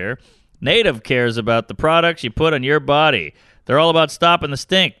guard over here. Native cares about the products you put on your body. They're all about stopping the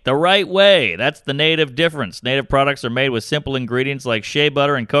stink the right way. That's the Native difference. Native products are made with simple ingredients like shea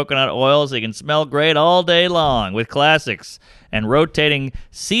butter and coconut oil so they can smell great all day long with classics and rotating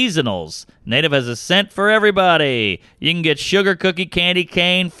seasonals. Native has a scent for everybody. You can get sugar cookie, candy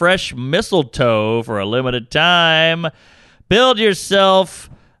cane, fresh mistletoe for a limited time. Build yourself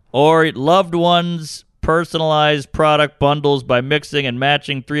or loved ones personalized product bundles by mixing and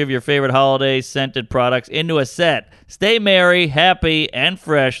matching 3 of your favorite holiday scented products into a set. Stay merry, happy, and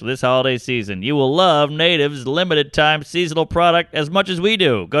fresh this holiday season. You will love Native's limited time seasonal product as much as we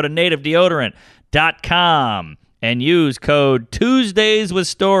do. Go to nativedeodorant.com and use code Tuesdays with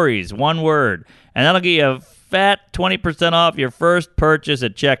Stories, one word, and that'll get you a fat 20% off your first purchase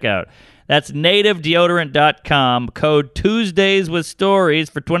at checkout. That's nativedeodorant.com, code Tuesdays with Stories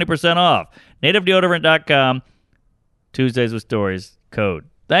for 20% off. Nativedeodorant.com, Tuesdays with Stories code.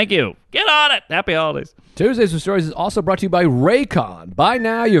 Thank you. Get on it. Happy holidays. Tuesdays with Stories is also brought to you by Raycon. By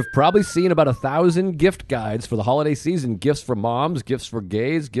now, you've probably seen about 1,000 gift guides for the holiday season. Gifts for moms, gifts for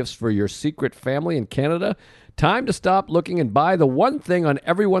gays, gifts for your secret family in Canada. Time to stop looking and buy the one thing on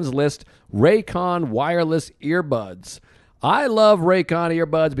everyone's list, Raycon wireless earbuds. I love Raycon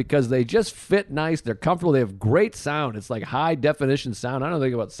earbuds because they just fit nice. They're comfortable. They have great sound. It's like high-definition sound. I don't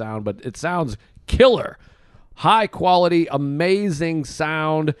think about sound, but it sounds killer. High quality, amazing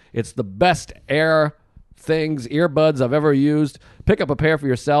sound. It's the best earbuds I've ever used. Pick up a pair for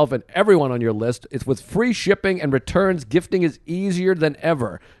yourself and everyone on your list. It's with free shipping and returns. Gifting is easier than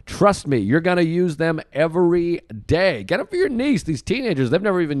ever. Trust me, you're going to use them every day. Get them for your niece. These teenagers, they've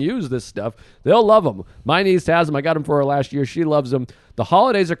never even used this stuff. They'll love them. My niece has them. I got them for her last year. She loves them. The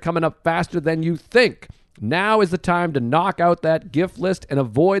holidays are coming up faster than you think. Now is the time to knock out that gift list and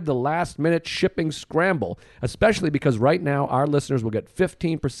avoid the last-minute shipping scramble, especially because right now our listeners will get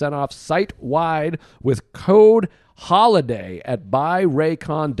 15% off site-wide with code HOLIDAY at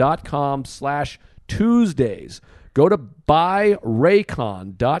buyraycon.com/Tuesdays. Go to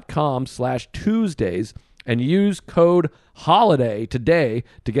buyraycon.com/Tuesdays and use code HOLIDAY today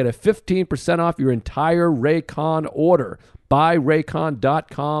to get a 15% off your entire Raycon order.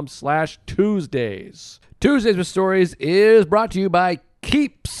 buyraycon.com/Tuesdays. Tuesdays with Stories is brought to you by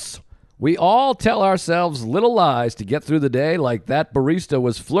Keeps. We all tell ourselves little lies to get through the day, like that barista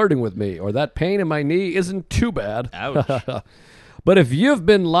was flirting with me, or that pain in my knee isn't too bad. Ouch. But if you've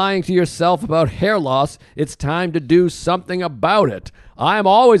been lying to yourself about hair loss, it's time to do something about it. I'm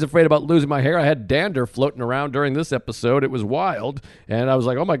always afraid about losing my hair. I had dander floating around during this episode. It was wild. And I was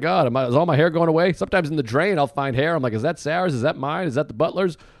like, oh my God, is all my hair going away? Sometimes in the drain, I'll find hair. I'm like, is that Sarah's? Is that mine? Is that the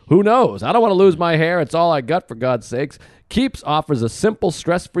butler's? Who knows? I don't want to lose my hair. It's all I got, for God's sakes. Keeps offers a simple,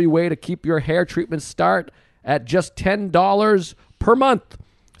 stress-free way to keep your hair treatment start at just $10 per month.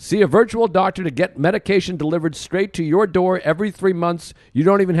 See a virtual doctor to get medication delivered straight to your door every 3 months. You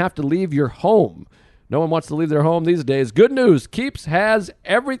don't even have to leave your home. No one wants to leave their home these days. Good news. Keeps has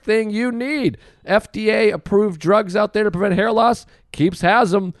everything you need. FDA-approved drugs out there to prevent hair loss. Keeps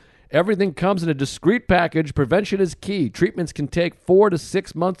has them. Everything comes in a discreet package. Prevention is key. Treatments can take 4 to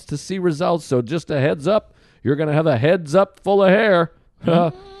 6 months to see results. So just a heads up, you're going to have a heads up full of hair.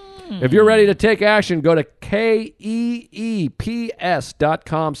 If you're ready to take action, go to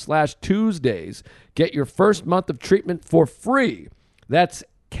keeps.com/Tuesdays. Get your first month of treatment for free. That's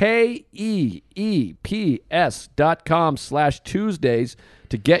keeps.com/Tuesdays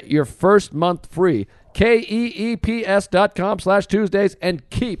to get your first month free. keeps.com/Tuesdays and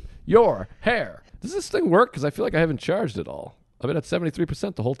keep your hair. Does this thing work? Because I feel like I haven't charged it all. I've been at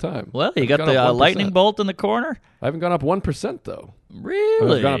 73% the whole time. Well, you got the lightning bolt in the corner? I haven't gone up 1%, though.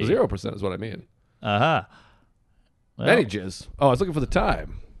 Really? I've gone up 0% is what I mean. Uh-huh. Well, Any jizz. Oh, I was looking for the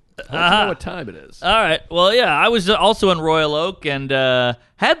time. I want to know what time it is. All right. Well, yeah, I was also in Royal Oak and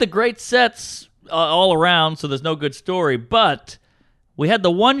had the great sets all around, so there's no good story. But we had the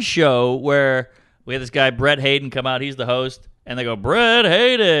one show where we had this guy, Brett Hayden, come out. He's the host. And they go, Brett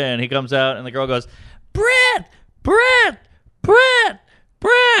Hayden. He comes out, and the girl goes, Brett!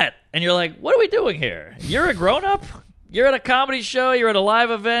 And you're like, what are we doing here? You're a grown-up? You're at a comedy show? You're at a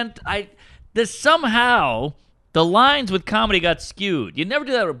live event? Somehow, the lines with comedy got skewed. You never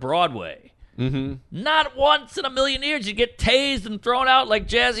do that with Broadway. Mm-hmm. Not once in a million years. You get tased and thrown out like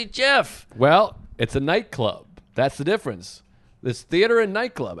Jazzy Jeff. Well, it's a nightclub. That's the difference. This theater and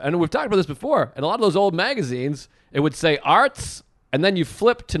nightclub. And we've talked about this before. In a lot of those old magazines, it would say arts, and then you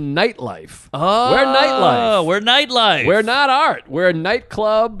flip to nightlife. Oh, we're nightlife. We're nightlife. We're not art. We're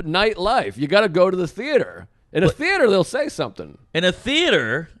nightclub, nightlife. You got to go to the theater. In a theater, they'll say something. In a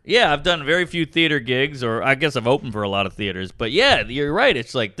theater, yeah, I've done very few theater gigs, or I guess I've opened for a lot of theaters. But yeah, you're right.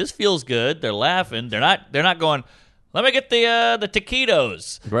 It's like, this feels good. They're laughing. They're not going, let me get the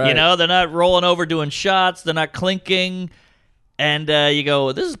taquitos. Right. You know, they're not rolling over doing shots. They're not clinking. And you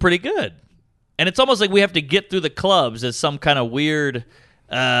go, this is pretty good. And it's almost like we have to get through the clubs as some kind of weird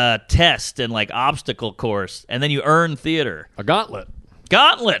test and like obstacle course, and then you earn theater. A gauntlet.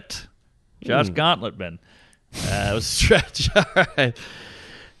 Josh Gauntletman. It was a stretch. All right.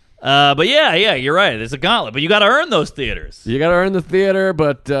 But yeah, you're right. It's a gauntlet, but you got to earn those theaters. You got to earn the theater,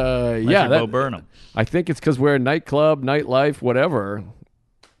 but Go burn them. I think it's because we're nightclub, nightlife, whatever.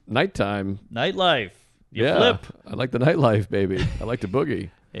 Nighttime. Nightlife. You yeah, flip. I like the nightlife, baby. I like to boogie.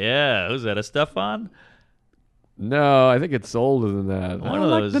 Yeah, who's that? A Stefan? No, I think it's older than that. One I of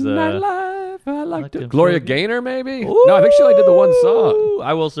like those, the nightlife. I like to Gloria boogie. Gaynor, maybe? Ooh, No, I think she only did the one song.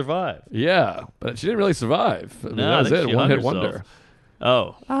 I Will Survive. Yeah, but she didn't really survive. I mean, No, that I was think it. she One hung hit herself. wonder.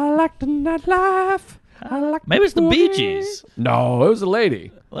 Oh. I like the nightlife. Maybe it's the Bee Gees. No, it was a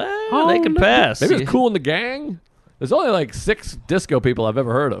lady. Well, they can pass. Maybe it's Cool in the Gang. There's only like 6 disco people I've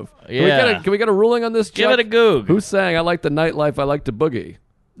ever heard of. Yeah. Can we get a ruling on this? Give Chuck? it a goog. Who's saying I like the nightlife? I like to boogie.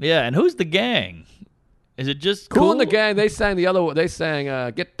 Yeah, and who's the gang? Is it just Cool in the Gang. They sang the other one. They sang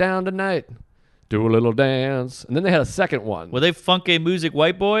 "Get Down Tonight," "Do a Little Dance," and then they had a second one. Were they funky music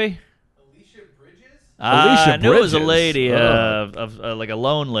white boy? Alicia Bridges? I knew it was a Bridges. lady, Ugh. like a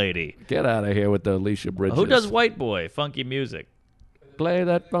lone lady. Get out of here with the Alicia Bridges. Who does white boy funky music? Play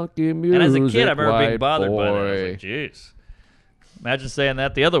that funky music? And as a kid, I remember being white bothered by that. I was boy. like, jeez. Imagine saying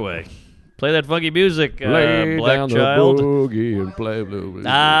that the other way. Play that funky music, Lay black down child. the boogie and play blue. Oh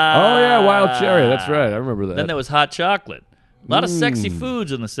Ah. yeah, Wild Cherry. That's right. I remember that. Then there was hot chocolate. A lot of sexy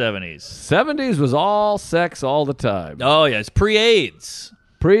foods in the 70s. 70s was all sex all the time. Oh, yeah. It's pre-AIDS.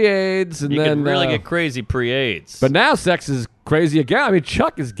 Pre-AIDS, and You then could really get crazy pre-AIDS. But now sex is crazy again. I mean,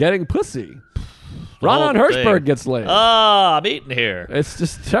 Chuck is getting pussy. whole Ron Hirschberg thing. gets laid. I'm eating here. It's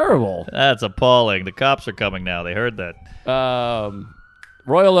just terrible. That's appalling. The cops are coming now. They heard that.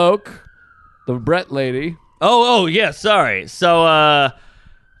 Royal Oak, the Brett lady. Oh, yeah. Sorry. So, I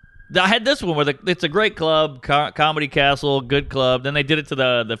had this one where it's a great club, Comedy Castle, good club. Then they did it to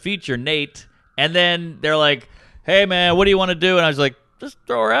the feature, Nate. And then they're like, hey, man, what do you want to do? And I was like, just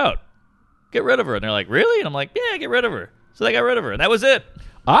throw her out. Get rid of her. And they're like, really? And I'm like, yeah, get rid of her. So they got rid of her. And that was it.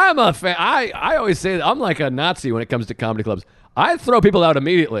 I'm a fan. I always say that I'm like a Nazi when it comes to comedy clubs. I throw people out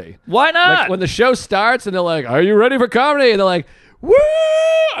immediately. Why not? Like when the show starts and they're like, "Are you ready for comedy?" and they're like, "Woo!"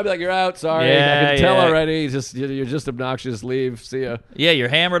 I'd be like, "You're out. Sorry, Yeah, I can tell yeah. already. You're just obnoxious. Leave. See ya." Yeah, you're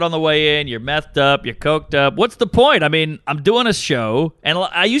hammered on the way in. You're methed up. You're coked up. What's the point? I mean, I'm doing a show, and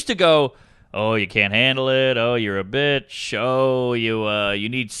I used to go, oh, you can't handle it. Oh, you're a bitch. Oh, you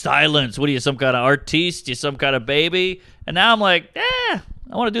need silence. What are you, some kind of artiste? You some kind of baby? And now I'm like, I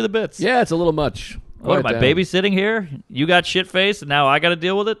want to do the bits. Yeah, it's a little much. What am I Quiet down. babysitting here? You got shit face, and now I got to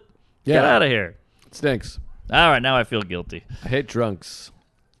deal with it? Yeah. Get out of here. It stinks. All right, now I feel guilty. I hate drunks.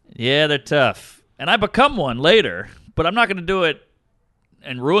 Yeah, they're tough. And I become one later, but I'm not going to do it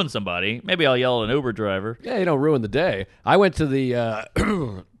and ruin somebody. Maybe I'll yell at an Uber driver. Yeah, you don't ruin the day. I went to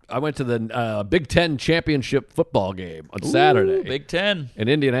the Big Ten championship football game on Saturday Ooh, Big Ten. in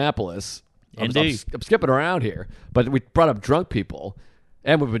Indianapolis. I'm Indeed. skipping around here, but we brought up drunk people,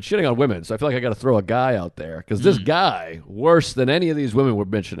 and we've been shitting on women, so I feel like I got to throw a guy out there because this guy, worse than any of these women we're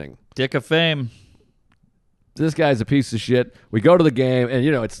mentioning. Dick of fame. This guy's a piece of shit. We go to the game, and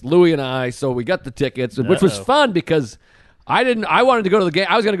it's Louie and I, so we got the tickets, which was fun because I wanted to go to the game.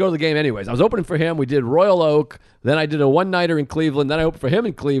 I was going to go to the game anyways. I was opening for him. We did Royal Oak. Then I did a one-nighter in Cleveland. Then I opened for him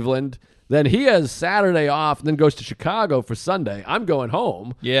in Cleveland. Then he has Saturday off and then goes to Chicago for Sunday. I'm going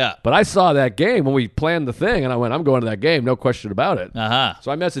home. Yeah. But I saw that game when we planned the thing, and I went, I'm going to that game, no question about it. Uh-huh. So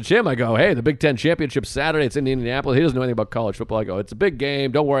I messaged him. I go, hey, the Big Ten Championship Saturday. It's in Indianapolis. He doesn't know anything about college football. I go, it's a big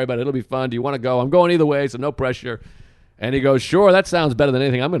game. Don't worry about it. It'll be fun. Do you want to go? I'm going either way, so no pressure. And he goes, sure, that sounds better than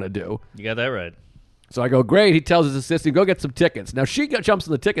anything I'm going to do. You got that right. So I go, great. He tells his assistant, go get some tickets. Now she jumps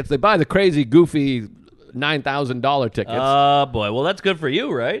on the tickets. They buy the crazy, goofy $9,000 tickets. Oh, boy. Well, that's good for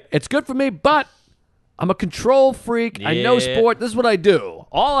you, right? It's good for me, but I'm a control freak. I know Yeah. sport. This is what I do.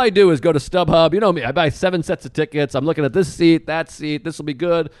 All I do is go to StubHub. You know me. I buy 7 sets of tickets. I'm looking at this seat, that seat. This will be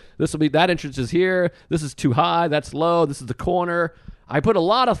good. This will be, that entrance is here. This is too high. That's low. This is the corner. I put a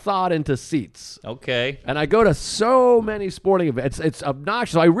lot of thought into seats. Okay. And I go to so many sporting events. It's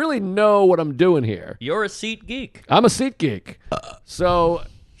obnoxious. I really know what I'm doing here. You're a seat geek. I'm a seat geek. So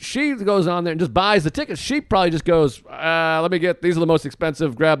she goes on there and just buys the tickets. She probably just goes, let me get, these are the most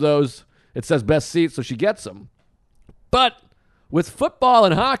expensive. Grab those. It says best seats, so she gets them. But with football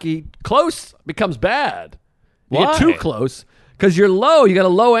and hockey, close becomes bad. You Why? get too close because you're low. You got a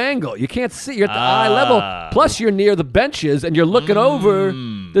low angle. You can't see. You're at the eye level. Plus, you're near the benches, and you're looking over.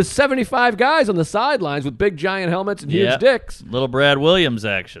 There's 75 guys on the sidelines with big, giant helmets and huge Yeah. dicks. Little Brad Williams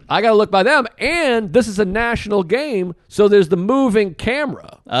action. I got to look by them. And this is a national game, so there's the moving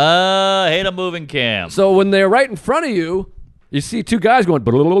camera. Hate a moving cam. So when they're right in front of you, you see 2 guys going,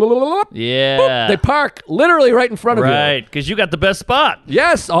 Yeah. they park literally right in front of you. Right, because you got the best spot.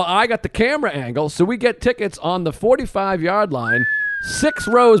 Yes, I got the camera angle, so we get tickets on the 45-yard line, 6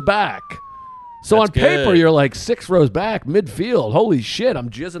 rows back. So That's on paper, good. you're like 6 rows back, midfield. Holy shit, I'm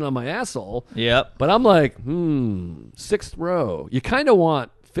jizzing on my asshole. Yep. But I'm like, 6th row. You kind of want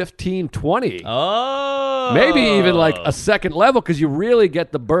 15, 20. Oh. Maybe even like a second level because you really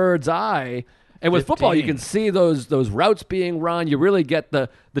get the bird's eye. And with football, you 15. can see those routes being run. You really get the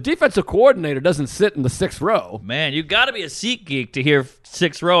defensive coordinator doesn't sit in the 6th row. Man, you got to be a seat geek to hear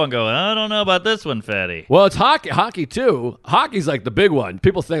 6th row and go, I don't know about this one, fatty. Well, it's hockey too. Hockey's like the big one.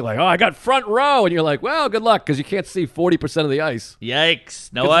 People think like, oh, I got front row, and you're like, well, good luck because you can't see 40% of the ice.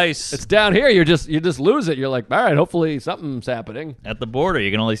 Yikes. No ice. It's down here. You just lose it. You're like, all right, hopefully something's happening. At the border,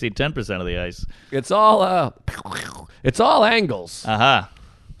 you can only see 10% of the ice. It's all angles. Aha.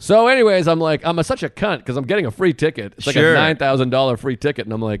 So, anyways, I'm like, I'm such a cunt because I'm getting a free ticket. It's like Sure. a $9,000 free ticket,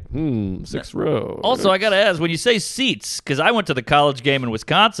 and I'm like, 6th row. Also, I got to ask, when you say seats, because I went to the college game in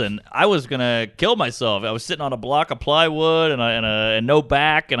Wisconsin, I was going to kill myself. I was sitting on a block of plywood and no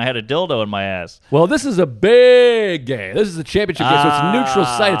back, and I had a dildo in my ass. Well, this is a big game. This is the championship game, so it's a neutral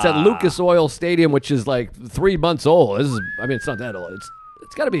site. It's at Lucas Oil Stadium, which is like 3 months old. It's not that old.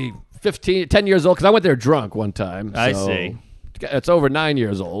 It's got to be 10 years old because I went there drunk one time. I so see. It's over 9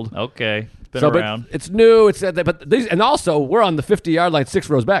 years old. Okay. It's been But around. it's new. But these, and also we're on the 50-yard line, 6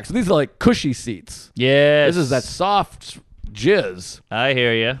 rows back. So these are like cushy seats. Yes. This is that soft jizz. I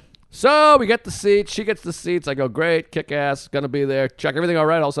hear you. So we get the seats. She gets the seats. I go, great, kick ass, gonna be there. Chuck, everything all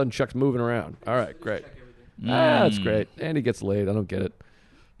right? All of a sudden, Chuck's moving around. All right, great. That's great. And he gets laid. I don't get it.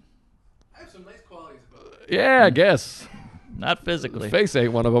 I have some nice qualities about it. Yeah, I guess. Not physically. Face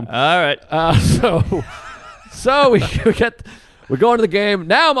ain't one of them. All right. So we're going to the game.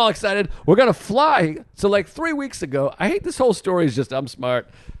 Now I'm all excited. We're going to fly. So like 3 weeks ago, I hate this whole story. Is just I'm smart.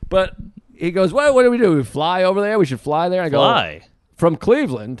 But he goes, what do? We fly over there? We should fly there? I go, Fly. from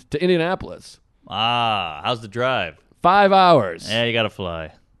Cleveland to Indianapolis. How's the drive? 5 hours. Yeah, you got to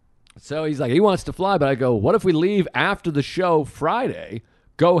fly. So he's like, he wants to fly. But I go, what if we leave after the show Friday,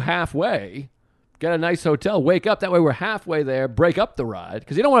 go halfway, get a nice hotel, wake up. That way we're halfway there, break up the ride.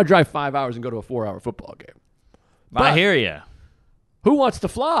 Because you don't want to drive 5 hours and go to a 4-hour football game. I hear you. Who wants to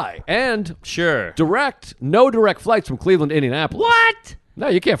fly? And Sure. no direct flights from Cleveland to Indianapolis. What? No,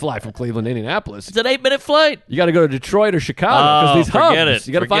 you can't fly from Cleveland to Indianapolis. It's an 8-minute flight. You got to go to Detroit or Chicago because these forget hubs. it.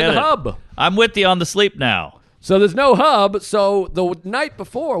 You got to find Forget the it. hub. I'm with you on the sleep now. So there's no hub. So the night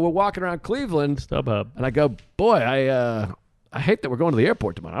before, we're walking around Cleveland, StubHub. and I go, boy, I hate that we're going to the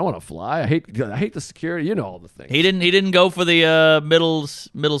airport tomorrow. I want to fly. I hate the security. You know all the things. He didn't go for the middle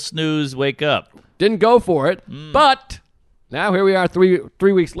snooze wake up. Didn't go for it, but now here we are 3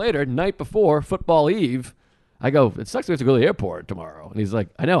 weeks later, night before football eve. I go, it sucks we have to go to the airport tomorrow. And he's like,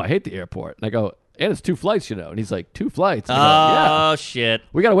 I know, I hate the airport. And I go, and it's 2 flights, And he's like, 2 flights? And I go, yeah. Oh shit.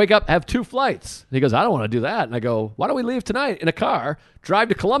 We got to wake up, have 2 flights. And he goes, I don't want to do that. And I go, why don't we leave tonight in a car, drive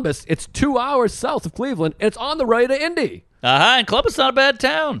to Columbus? It's 2 hours south of Cleveland, and it's on the way to Indy. And Columbus is not a bad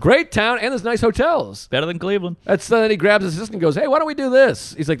town. Great town, and there's nice hotels. Better than Cleveland. Then he grabs his assistant and goes, hey, why don't we do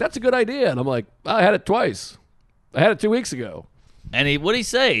this? He's like, that's a good idea. And I'm like, I had it twice. I had it 2 weeks ago. And what'd he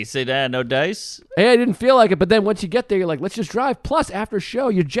say? He said, no dice? Hey, I didn't feel like it, but then once you get there, you're like, let's just drive. Plus, after a show,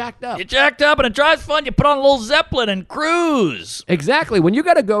 you're jacked up. You jacked up and it drives fun. You put on a little Zeppelin and cruise. Exactly. When you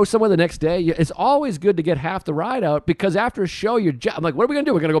got to go somewhere the next day, it's always good to get half the ride out because after a show, I'm like, what are we going to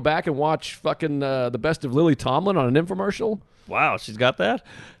do? We're going to go back and watch fucking the best of Lily Tomlin on an infomercial? Wow, she's got that?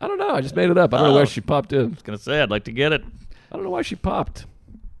 I don't know. I just made it up. I don't know where Oh. she popped in. I was going to say, I'd like to get it. I don't know why she popped.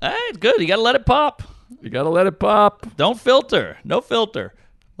 Hey, it's good. You got to let it pop. You got to let it pop. Don't filter. No filter.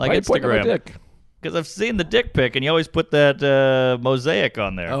 Like Why you pointing at my Instagram. dick? Because I've seen the dick pic and you always put that mosaic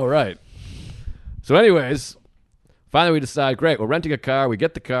on there. Oh, right. So anyways, finally we decide, great, we're renting a car. We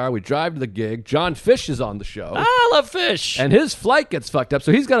get the car. We drive to the gig. John Fish is on the show. I love fish. And his flight gets fucked up,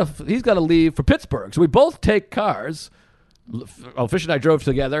 so he's got to leave for Pittsburgh. So we both take cars. Fish and I drove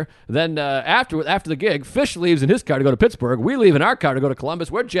together. Then after the gig, Fish leaves in his car to go to Pittsburgh. We leave in our car to go to Columbus.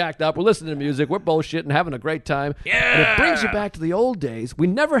 We're jacked up. We're listening to music. We're bullshitting, having a great time. Yeah. And it brings you back to the old days. We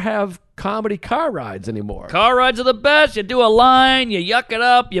never have comedy car rides anymore. Car rides are the best. You do a line, you yuck it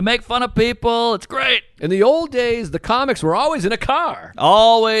up, you make fun of people. It's great. In the old days, the comics were always in a car.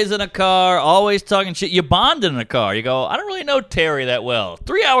 Always in a car, always talking shit. You bond in a car. You go, I don't really know Terry that well.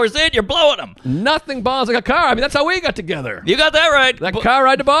 3 hours in, you're blowing him. Nothing bonds like a car. I mean, that's how we got together. You got that right. That car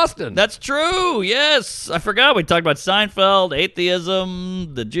ride to Boston. That's true. Yes. I forgot. We talked about Seinfeld,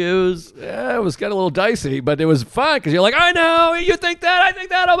 atheism, the Jews. Yeah, it was getting a little dicey, but it was fun because you're like, I know, you think that, I think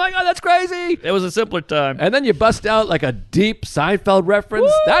that, oh my God, that's crazy. It was a simpler time. And then you bust out like a deep Seinfeld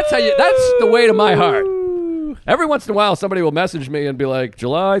reference. That's the way to my heart. Every once in a while, somebody will message me and be like,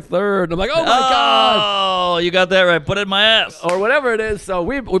 July 3rd. And I'm like, oh my God. Oh, you got that right. Put it in my ass. Or whatever it is. So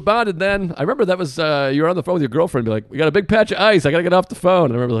we bonded then. I remember that was, you were on the phone with your girlfriend, be like, we got a big patch of ice. I got to get off the phone.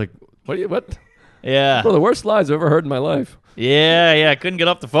 And I remember like, what? Yeah. One of the worst lies I've ever heard in my life. Yeah. I couldn't get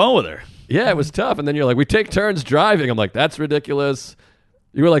off the phone with her. Yeah, it was tough. And then you're like, we take turns driving. I'm like, that's ridiculous.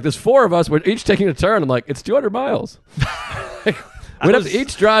 You were like, there's 4 of us. We're each taking a turn. I'm like, it's 200 miles. We'd have to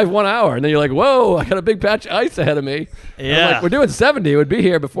each drive 1 hour. And then you're like, whoa, I got a big patch of ice ahead of me. And I'm Yeah. like, we're doing 70. It would be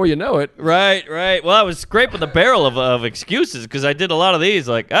here before you know it. Right. Well, I was scraping the barrel of excuses because I did a lot of these.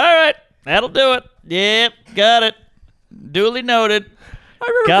 Like, all right, that'll do it. Yep, got it. Duly noted. I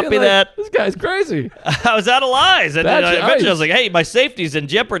remember Copy being like, that. This guy's crazy. I was out of lies. And then Patch of eventually I ice. was like, hey, my safety's in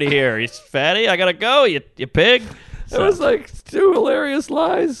jeopardy here. You fatty, I got to go, you pig. It was like 2 hilarious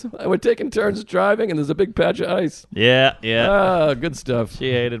lies. We're taking turns driving, and there's a big patch of ice. Yeah. Ah, good stuff.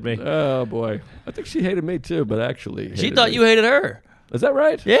 She hated me. Oh, boy. I think she hated me, too, but actually She hated thought me. you hated her. Is that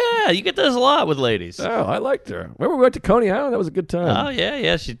right? Yeah, you get this a lot with ladies. Oh, I liked her. Remember we went to Coney Island? That was a good time. Oh,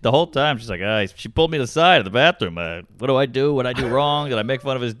 yeah. The whole time she's like, she pulled me to the side of the bathroom. What do I do? What I do wrong? Did I make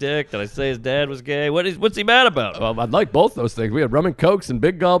fun of his dick? Did I say his dad was gay? What's he mad about? Well, I like both those things. We had rum and cokes and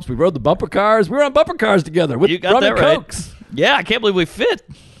big gulps. We rode the bumper cars. We were on bumper cars together with You got rum that and right. cokes. Yeah, I can't believe we fit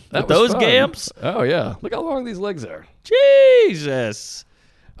That with was those fun. gams. Oh, yeah. Look how long these legs are. Jesus.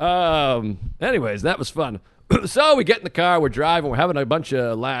 Anyways, that was fun. So we get in the car, we're driving, we're having a bunch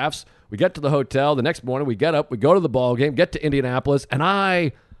of laughs. We get to the hotel. The next morning, we get up, we go to the ball game, get to Indianapolis, and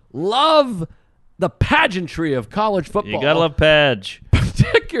I love the pageantry of college football. You gotta love Padge.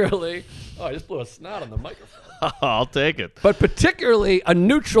 Particularly, I just blew a snot on the microphone. I'll take it. But particularly a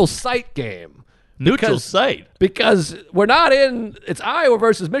neutral site game. Neutral Because- site. Because we're not it's Iowa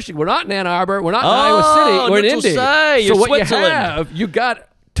versus Michigan. We're not in Ann Arbor. We're not in Oh, Iowa City. We're in neutral Indy. site. So You're what Switzerland. you got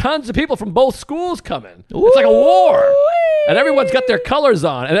tons of people from both schools coming. It's like a war. And everyone's got their colors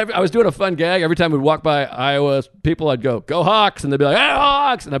on. And I was doing a fun gag. Every time we'd walk by Iowa people, I'd go Hawks. And they'd be like, hey,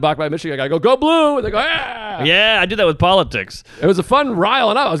 Hawks. And I'd walk by Michigan, I'd go Blue. And they go, yeah. Yeah, I do that with politics. It was a fun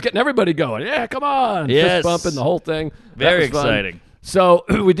riling up. I was getting everybody going. Yeah, come on. Yes. Fist bumping, the whole thing. That Very was fun. exciting. So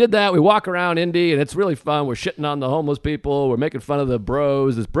we did that. We walk around Indy, and it's really fun. We're shitting on the homeless people. We're making fun of the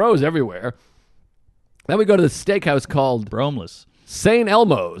bros. There's bros everywhere. Then we go to the steakhouse called Bromeless. St.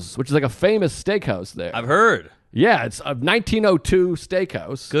 Elmo's, which is like a famous steakhouse there. I've heard. Yeah, it's a 1902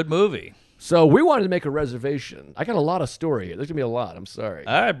 steakhouse. Good movie. So we wanted to make a reservation. I got a lot of story here. There's going to be a lot. I'm sorry.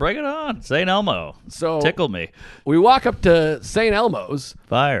 All right, bring it on. St. Elmo. So Tickle me. we walk up to St. Elmo's,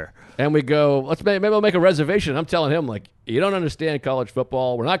 Fire. and we go, maybe we'll make a reservation. I'm telling him, like, you don't understand college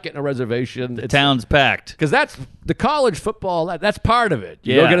football. We're not getting a reservation. It's Town's packed. Because that's the college football. That's part of it.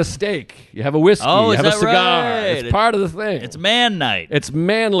 You go Yeah. get a steak. You have a whiskey. Oh, you is have a that cigar. right? It's part of the thing. It's man night. It's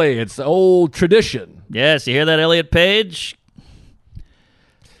manly. It's old tradition. Yes, you hear that, Elliot Page?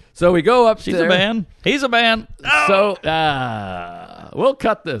 So we go up She's there. a man. He's a man. Oh! So we'll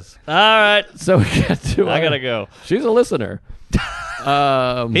cut this. All right. So we get to. I gotta go. She's a listener.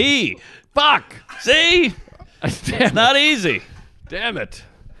 Fuck. See? Damn, Not easy. damn it,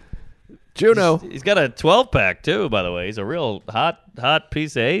 Juno. He's got a 12-pack, too, by the way. He's a real hot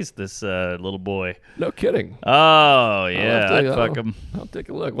piece of ace, this little boy. No kidding. Oh, yeah. I'll I'd take- fuck him. I'll take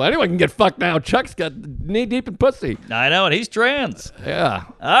a look. Well, anyone can get fucked now. Chuck's got knee deep in pussy. I know, and he's trans. Yeah.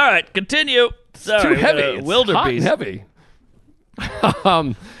 All right, continue. Sorry, Too we got heavy. a It's wildebeest. hot and heavy.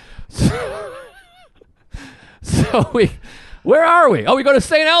 So where are we? Oh, we go to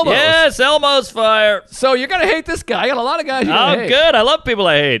St. Elmo's. Yes, Elmo's fire. So you're gonna hate this guy. I got a lot of guys you're Oh, gonna hate. good. I love people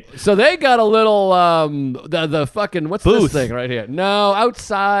I hate. So they got a little the fucking what's Booth. this thing right here? No,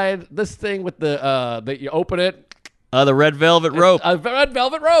 outside this thing with the that you open it. The red velvet rope. A red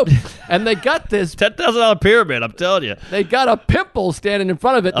velvet rope, and they got this. $10,000 pyramid, I'm telling you. They got a pimple standing in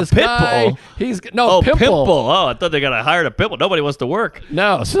front of it. A This guy, pimple? he's Oh, pimple. pimple. Oh, I thought they got hired a pimple. Nobody wants to work.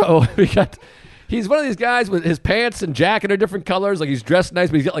 No, so we got. He's one of these guys with his pants and jacket are different colors. Like he's dressed nice,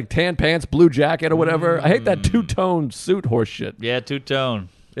 but he's got like tan pants, blue jacket or whatever. I hate that two-tone suit horse shit. Yeah, two-tone.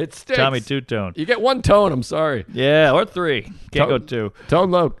 It stinks. Tommy two-tone. You get one tone. I'm sorry. Yeah, or 3. Can't go Tone- 2.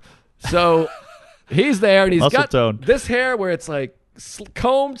 Tone low. So he's there and he's Muscle got tone. this hair where it's like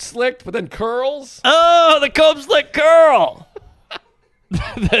combed, slicked, but then curls. Oh, the comb slick curl.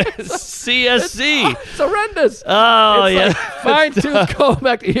 CSC. It's horrendous. Oh, it's yeah. like fine tooth comb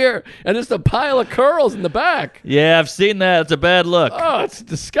back to here, and just a pile of curls in the back. Yeah, I've seen that. It's a bad look. Oh, it's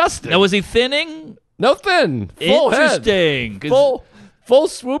disgusting. Now, was he thinning? No thin, full head, Interesting. full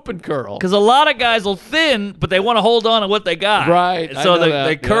swoop and curl. Because a lot of guys will thin, but they want to hold on to what they got. Right, And I so know that,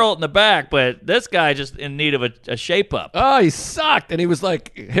 they curl yeah. it in the back, but this guy just in need of a shape up. Oh, he sucked, and he was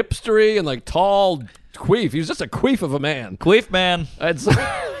like hipstery and like tall queef. He was just a queef of a man. Queef man. And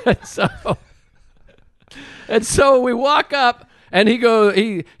so, and so we walk up, and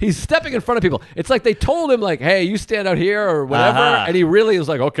he's stepping in front of people. It's like they told him, like, hey, you stand out here or whatever. Uh-huh. And he really was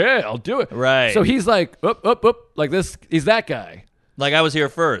like, okay, I'll do it. Right. So he's like, up, like this. He's that guy. Like I was here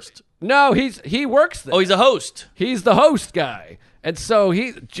first. No, he works there. Oh, he's a host. He's the host guy. And so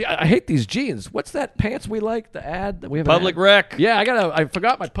I hate these jeans. What's that pants we like? The ad that we have. Public Rec. Yeah, I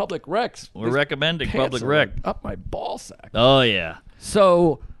forgot my Public Recs. We're These recommending pants Public are, Rec. like, up my ball sack. Oh, yeah.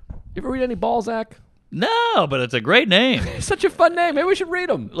 So, you ever read any Balzac? No, but it's a great name. It's such a fun name. Maybe we should read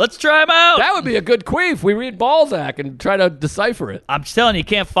them. Let's try him out. That would be a good queef. We read Balzac and try to decipher it. I'm telling you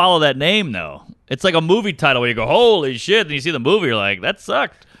can't follow that name, though. It's like a movie title where you go, holy shit, and you see the movie, you're like, that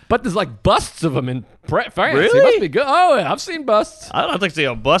sucked. But there's like busts of them in France. Really? He must be good. Oh, yeah, I've seen busts. I don't think see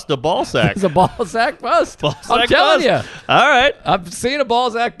a bust of Balzac. It's a Balzac bust. Balzac I'm telling bust. you. All right. I've seen a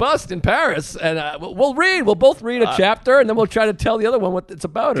Balzac bust in Paris, and we'll read. We'll both read a chapter, and then we'll try to tell the other one what it's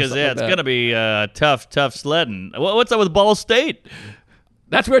about. Because, yeah, it's going to be tough sledding. What's up with Ball State?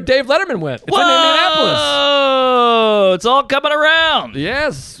 That's where Dave Letterman went. It's Whoa! in Indianapolis. It's all coming around.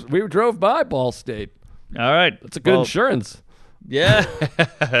 Yes, we drove by Ball State. All right. It's a good insurance. Yeah.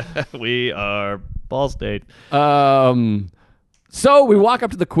 We are Ball State. So we walk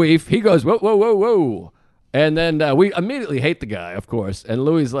up to the queef. He goes, whoa, whoa, whoa, whoa. And then we immediately hate the guy, of course. And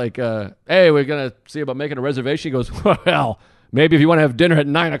Louis like, hey, we're going to see about making a reservation. He goes, well, maybe if you want to have dinner at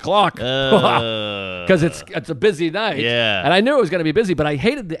 9 o'clock. Because it's a busy night. Yeah. And I knew it was going to be busy, but I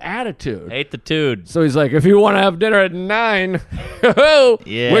hated the attitude. Hate the dude. So he's like, if you want to have dinner at 9, we're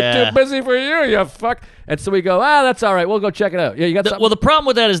too busy for you fuck. And so we go, that's all right. We'll go check it out. Yeah, you got something? Well, the problem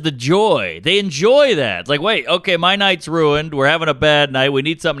with that is the joy. They enjoy that. It's like, wait, okay, my night's ruined. We're having a bad night. We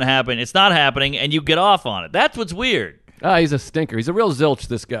need something to happen. It's not happening, and you get off on it. That's what's weird. He's a stinker. He's a real zilch,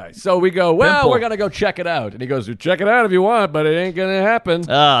 this guy. So we go, well, Pimple. we're going to go check it out. And he goes, check it out if you want, but it ain't going to happen.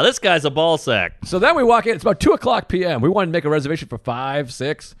 This guy's a ball sack. So then we walk in. It's about 2 o'clock p.m. We wanted to make a reservation for 5,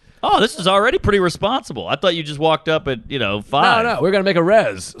 6. Oh, this is already pretty responsible. I thought you just walked up at, 5. No, we're going to make a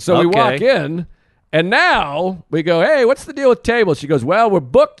res. So we Okay. walk in, and now we go, hey, what's the deal with tables? She goes, well, we're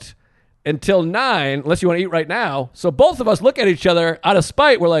booked until 9, unless you want to eat right now. So both of us look at each other out of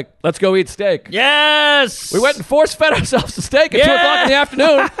spite. We're like, let's go eat steak. Yes! We went and force-fed ourselves a steak at 2 o'clock in the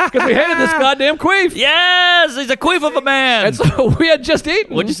afternoon because we hated this goddamn queef. Yes! He's a queef of a man. And so we had just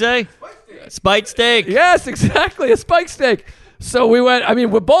eaten. What'd you say? Spiked steak. Yes, exactly, a spike steak. So we went,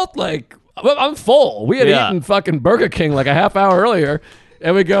 we're both like, I'm full. We had eaten fucking Burger King like a half hour earlier.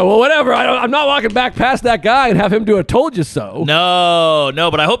 And we go, well, whatever. I'm not walking back past that guy and have him do a told you so. No,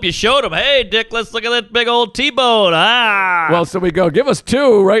 but I hope you showed him. Hey, Dick, let's look at that big old T-bone. Well, so we go, give us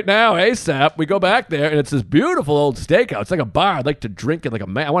 2 right now, ASAP. We go back there, and it's this beautiful old steakhouse. It's like a bar. I'd like to drink it like a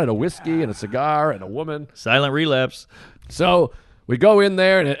man. I wanted a whiskey and a cigar and a woman. Silent relapse. So we go in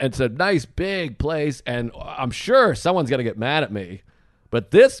there, and it's a nice big place, and I'm sure someone's going to get mad at me.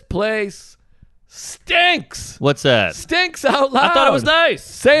 But this place stinks. What's that? Stinks out loud. I thought it was nice.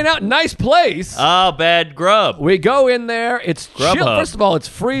 Saying out, nice place. Oh, bad grub. We go in there. It's chill. Grubhub. First of all, it's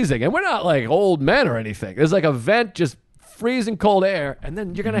freezing, and we're not like old men or anything. There's like a vent, just freezing cold air, and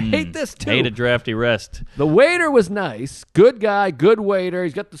then you're gonna hate this too. Hate a drafty rest. The waiter was nice, good guy, good waiter.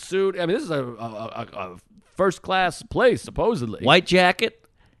 He's got the suit. This is a first class place supposedly. White jacket?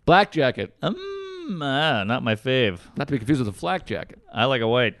 Black jacket, Not my fave. not to be confused with a flak jacket. I like a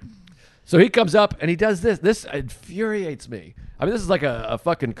white. So he comes up and he does this. This infuriates me. This is like a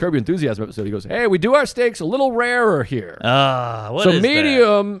fucking Curb Your Enthusiasm episode. He goes, hey, we do our steaks a little rarer here. What so is that?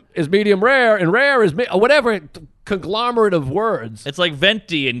 medium is medium rare, and rare is whatever conglomerate of words. It's like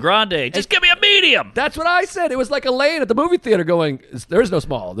venti and grande. Just give me a medium. That's what I said. It was like Elaine at the movie theater going, there is no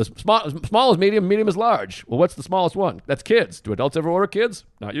small. The small is medium is large. Well, what's the smallest one? That's kids. Do adults ever order kids?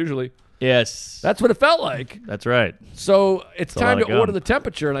 Not usually. Yes. That's what it felt like. That's right. So it's a time lot to of order gum. the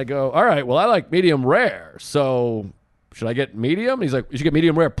temperature, and I go, all right, well, I like medium rare. So should I get medium? And he's like, you should get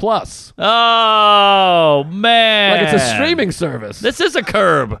medium rare plus. Oh, man. Like it's a streaming service. This is a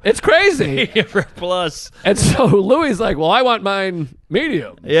curb. It's crazy. Plus. And so Louis like, well, I want mine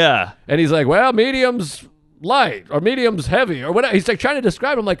medium. Yeah. And he's like, well, medium's light or medium's heavy or whatever. He's like trying to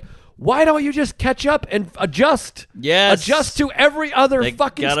describe it. I'm like, why don't you just catch up and adjust? Yes. Adjust to every other They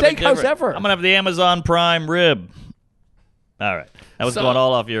fucking gotta be steakhouse different. ever. I'm going to have the Amazon Prime rib. All right. That was So- going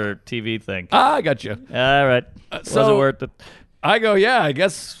all off your TV thing. I got you. All right. so- Wasn't worth it. I go, yeah, I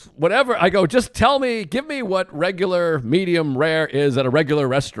guess whatever. I go, just give me what regular medium rare is at a regular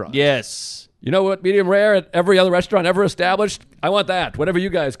restaurant. Yes. You know what medium rare at every other restaurant ever established? I want that, whatever you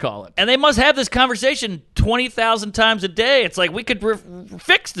guys call it. And they must have this conversation 20,000 times a day. It's like we could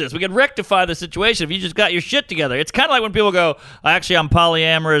fix this. We could rectify the situation if you just got your shit together. It's kind of like when people go, actually, I'm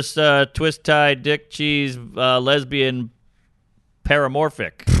polyamorous, twist-tie, dick cheese, lesbian,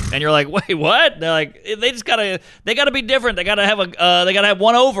 paramorphic. And you're like, wait, what? They're like, they gotta be different. They gotta have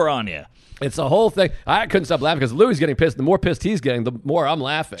one over on you. It's a whole thing. I couldn't stop laughing because Louis getting pissed. The more pissed he's getting, the more I'm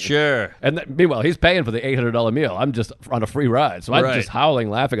laughing. Sure. And meanwhile, he's paying for the $800 meal. I'm just on a free ride. So I'm Right. just howling,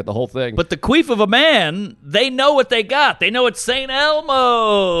 laughing at the whole thing. But the queef of a man, they know what they got. They know it's St.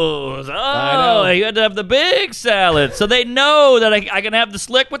 Elmo's. know. Oh, you had to have the big salad. So they know that I can have the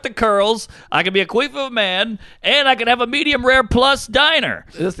slick with the curls, I can be a queef of a man, and I can have a medium rare plus diner.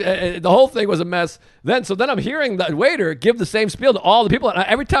 The whole thing was a mess. Then I'm hearing the waiter give the same spiel to all the people. And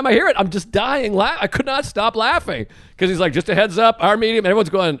every time I hear it, I'm just dying. I could not stop laughing because he's like, just a heads up, our medium. And everyone's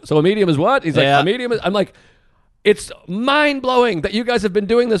going, so a medium is what? He's like, Yeah. a medium is. I'm like, it's mind blowing that you guys have been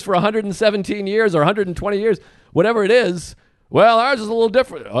doing this for 117 years or 120 years, whatever it is. Well, ours is a little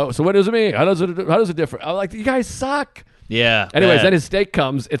different. Oh, so what does it mean? How does it differ? I'm like, you guys suck. Yeah. Anyways, bad. then his steak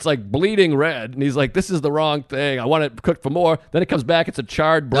comes. It's like bleeding red, and he's like, "This is the wrong thing. I want it cooked for more." Then it comes back. It's a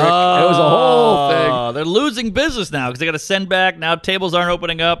charred brick. It was a whole thing. Oh, they're losing business now because they got to send back. Now tables aren't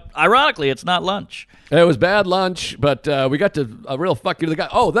opening up. Ironically, it's not lunch. It was bad lunch, but we got to a real fuck you to the guy.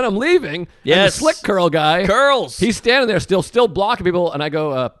 Oh, then I'm leaving. Yes. And the slick curl guy. Curls. He's standing there still blocking people, and I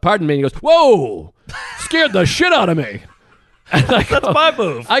go, "Pardon me." And he goes, "Whoa!" Scared the shit out of me. That's my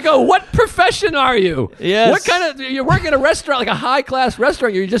move. I go, "What profession are you? Yes. What kind of? You're working in a restaurant, like a high class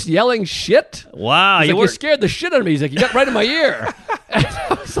restaurant. You're just yelling shit." Wow. He's You like, you scared the shit out of me. He's like, "You got right in my ear." And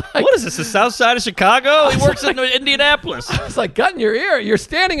I was like, What is this, the south side of Chicago? He works in Indianapolis. It's like, got in your ear. You're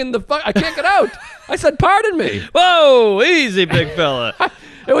standing in the fuck. I can't get out. I said, "Pardon me." Whoa, easy, big fella.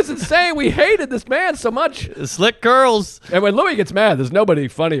 It was insane. We hated this man so much. Slick curls. And when Louis gets mad, there's nobody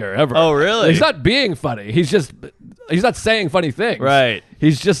funnier ever. Oh, really? He's not being funny. He's not saying funny things. Right.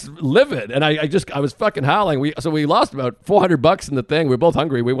 He's just livid. And I was fucking howling. So we lost about $400 in the thing. We were both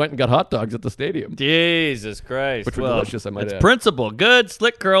hungry. We went and got hot dogs at the stadium. Jesus Christ. Which were delicious, I might it's add. principle. Good.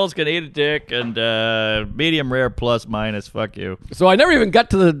 Slick curls can eat a dick, and medium rare plus minus. Fuck you. So I never even got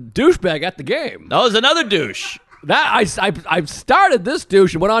to the douchebag at the game. That was another douche. That I started this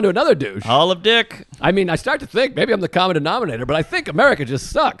douche and went on to another douche. Hall of Dick. I mean, I start to think maybe I'm the common denominator, but I think America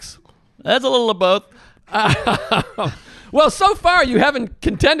just sucks. That's a little of both. Well, so far you haven't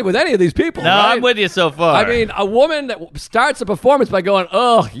contended with any of these people. No, right? I'm with you so far. I mean, a woman that starts a performance by going,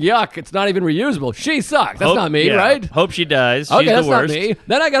 "Oh, yuck, it's not even reusable." She sucks. That's not me, yeah. right? Hope she dies. She's Okay, the that's not worst. me.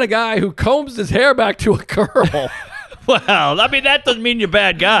 Then I got a guy who combs his hair back to a curl. Well, I mean, that doesn't mean you're a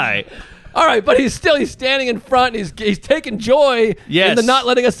bad guy. All right, but he's standing in front. And he's taking joy Yes. in the not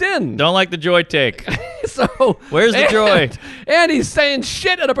letting us in. Don't like the joy take. So Where's the joy? And he's saying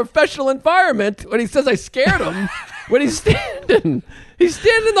shit in a professional environment when he says I scared him. When he's standing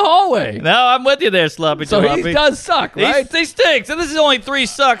in the hallway. No, I'm with you there, Sloppy So Jalopy. he does suck, right? He stinks. And this is only 3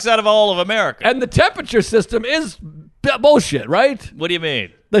 sucks out of all of America. And the temperature system is bullshit, right? What do you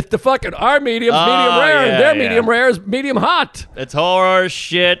mean? The fucking our medium's Oh, medium rare, yeah, and their yeah. medium rare is medium hot. It's horse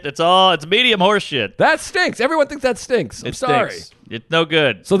shit. It's medium horse shit. That stinks. Everyone thinks that stinks. I'm It sorry. stinks. It's no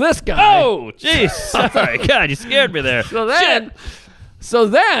good. So this guy. Oh, jeez. Sorry. God, you scared me there. So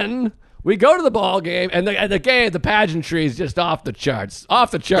then we go to the ball game, and the pageantry is just off the charts. Off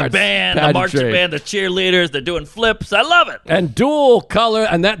the charts. The band, the marching pageantry. band, the cheerleaders, they're doing flips. I love it. And dual color,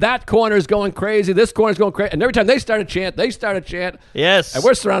 and that corner's going crazy. This corner's going crazy. And every time they start a chant. Yes. And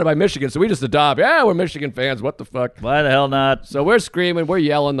we're surrounded by Michigan, so we just adopt. Yeah, we're Michigan fans. What the fuck? Why the hell not? So we're screaming, we're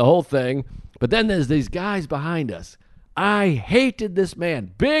yelling, the whole thing. But then there's these guys behind us. I hated this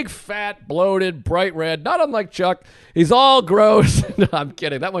man. Big, fat, bloated, bright red, not unlike Chuck. He's all gross. No, I'm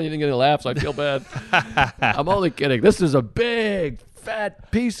kidding. That one you didn't get any laugh, so I feel bad. I'm only kidding. This is a big,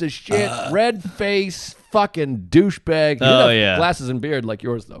 fat piece of shit, red face, fucking douchebag. He didn't Oh, have yeah. glasses and beard like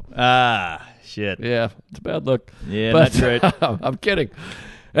yours, though. Ah, shit. Yeah, it's a bad look. Yeah, But- that's right. I'm kidding.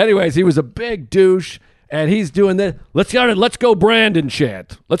 Anyways, he was a big douche, and he's doing this. Let's go Brandon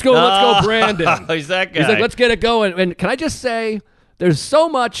chant. Let's go Brandon. He's that guy. He's like, let's get it going. And can I just say, there's so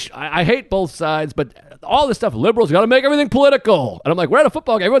much. I hate both sides, but all this stuff, liberals got to make everything political. And I'm like, we're at a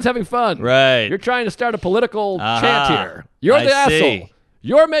football game. Everyone's having fun. Right. You're trying to start a political Uh-huh. chant here. You're I the asshole. see.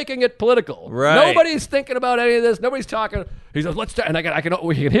 You're making it political. Right. Nobody's thinking about any of this. Nobody's talking. He says, "Let's." And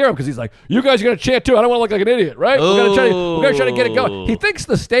we can hear him because he's like, "You guys are gonna chant too. I don't want to look like an idiot, right? We're gonna try to get it going." He thinks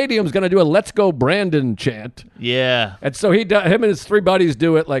the stadium's gonna do a "Let's go Brandon" chant, Yeah. and so him and his 3 buddies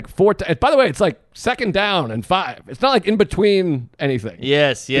do it like 4 times. By the way, it's like 2nd down and 5. It's not like in between anything.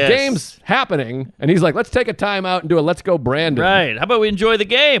 Yes, yes. The game's happening, and he's like, "Let's take a timeout and do a Let's go Brandon." Right. How about we enjoy the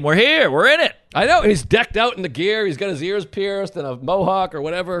game? We're here. We're in it. I know. And he's decked out in the gear. He's got his ears pierced and a mohawk or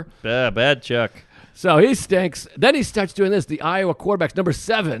whatever. Bad Chuck. So he stinks. Then he starts doing this. The Iowa quarterback's number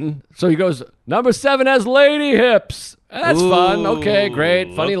 7. So he goes, number 7 has lady hips. That's fun. Okay,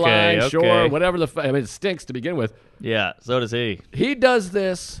 great. Funny line. Sure. Whatever I mean, it stinks to begin with. Yeah, so does he. He does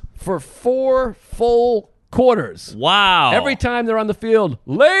this for 4 full quarters. Wow. Every time they're on the field,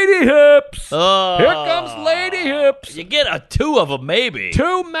 lady hips. Oh. Here comes lady hips. You get 2 of them, maybe.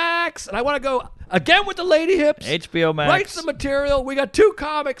 2 max. And I want to go again with the lady hips. HBO Max. Write some material. We got 2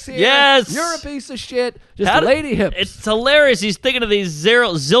 comics here. Yes. You're a piece of shit. Just lady hips. It's hilarious. He's thinking of these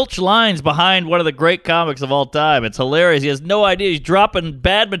zilch lines behind one of the great comics of all time. It's hilarious. He has no idea. He's dropping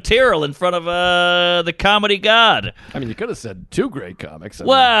bad material in front of the comedy god. I mean, you could have said 2 great comics.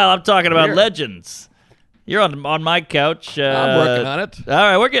 Well, I'm talking about Weird. legends. You're on my couch. I'm working on it. All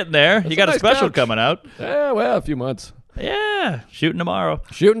right, we're getting there. You got a nice special couch. coming out. Yeah, well, a few months. Yeah, shooting tomorrow.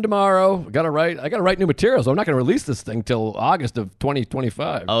 Shooting tomorrow. I got to write new material, so I'm not going to release this thing till August of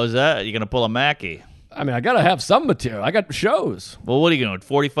 2025. Oh, is that? You're going to pull a Mackey? I mean, I got to have some material. I got shows. Well, what are you going to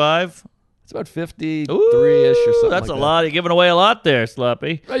 45? It's about 53-ish or something. That's like a that. lot. You're giving away a lot there,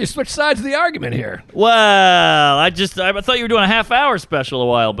 Sloppy. Well, you switch sides of the argument here. Well, I thought you were doing a half-hour special a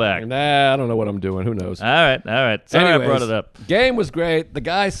while back. Nah, I don't know what I'm doing. Who knows? All right. Sorry I brought it up. Game was great. The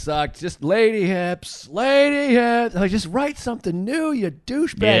guy sucked. Just lady hips. Like, just write something new, you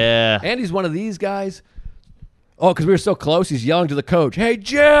douchebag. Yeah. And he's one of these guys. Oh, because we were so close, he's yelling to the coach, "Hey,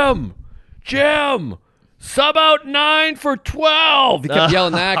 Jim! Sub out 9 for 12." He kept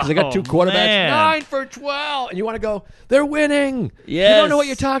yelling that because they got 2 quarterbacks. Man. 9 for 12. And you want to go, they're winning. Yes. You don't know what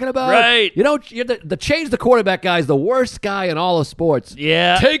you're talking about. Right. You don't, you're the change the quarterback guy is the worst guy in all of sports.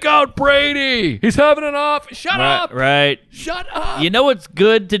 Yeah. Take out Brady. He's having an off. Shut up. Right. Shut up. You know what's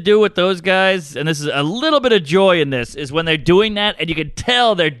good to do with those guys, and this is a little bit of joy in this, is when they're doing that, and you can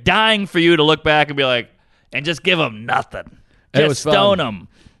tell they're dying for you to look back and be like, and just give them nothing. It was Just fun. stone them.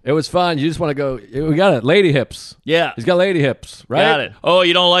 It was fun. You just want to go, we got it. Lady hips. Yeah. He's got lady hips, right? Got it. Oh,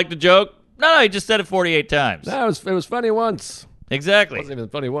 you don't like the joke? No, he just said it 48 times. No, it was funny once. Exactly. It wasn't even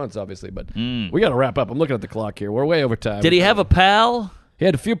funny once, obviously, but we got to wrap up. I'm looking at the clock here. We're way over time. Did he have a pal? He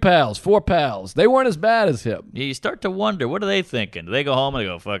had a few pals, 4 pals. They weren't as bad as him. You start to wonder, what are they thinking? Do they go home and they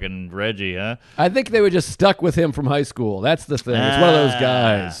go, fucking Reggie, huh? I think they were just stuck with him from high school. That's the thing. It's one of those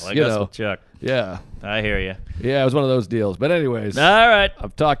guys. Like you us know. with Chuck. Yeah. I hear you. Yeah, it was one of those deals. But anyways, All right.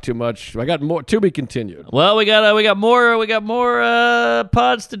 I've talked too much. I got more to be continued. Well, we got more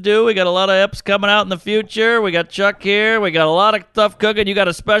pods to do. We got a lot of eps coming out in the future. We got Chuck here. We got a lot of stuff cooking. You got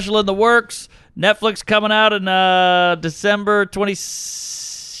a special in the works. Netflix coming out in December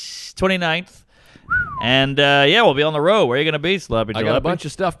 29th. And we'll be on the road. Where are you going to be, Sloppy? I got a bunch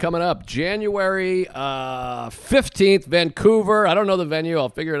of stuff coming up. January 15th, Vancouver. I don't know the venue. I'll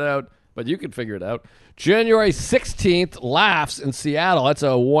figure it out, but you can figure it out. January 16th, Laughs in Seattle. That's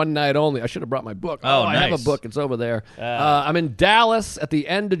a one night only. I should have brought my book. Oh, I have nice. a book. It's over there. I'm in Dallas at the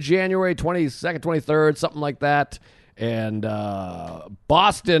end of January, 22nd, 23rd, something like that. And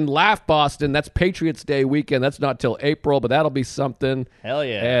Boston, Laugh Boston, that's Patriots Day weekend. That's not till April, but that'll be something. Hell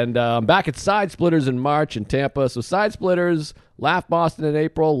yeah. And I'm back at Side Splitters in March in Tampa. So Side Splitters, Laugh Boston in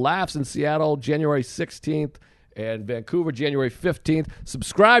April, Laughs in Seattle, January 16th, and Vancouver, January 15th.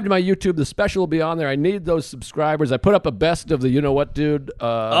 Subscribe to my YouTube. The special will be on there. I need those subscribers. I put up a best of the You Know What Dude from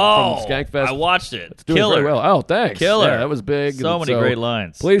Skankfest. I watched it. It's doing Killer. very well. Oh, thanks. Killer. Yeah, that was big. So And many great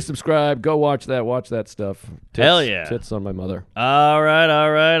lines. Please subscribe. Go watch that. Watch that stuff. Tits, Hell yeah. Tits on my mother. All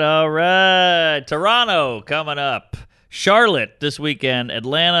right. Toronto coming up. Charlotte this weekend.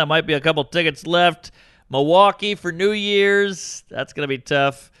 Atlanta, might be a couple tickets left. Milwaukee for New Year's. That's going to be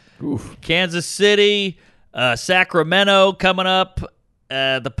tough. Oof. Kansas City. Sacramento coming up.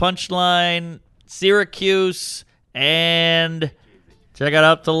 The Punchline. Syracuse. And check it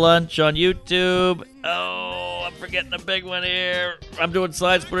out to lunch on YouTube. Oh, I'm forgetting a big one here. I'm doing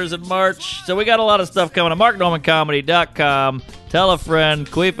Side Splitters in March. So we got a lot of stuff coming up. MarkNormanComedy.com. Tell a friend.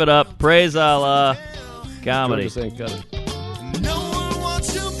 Queef it up. Praise Allah. Comedy. Georgia St. Cutter.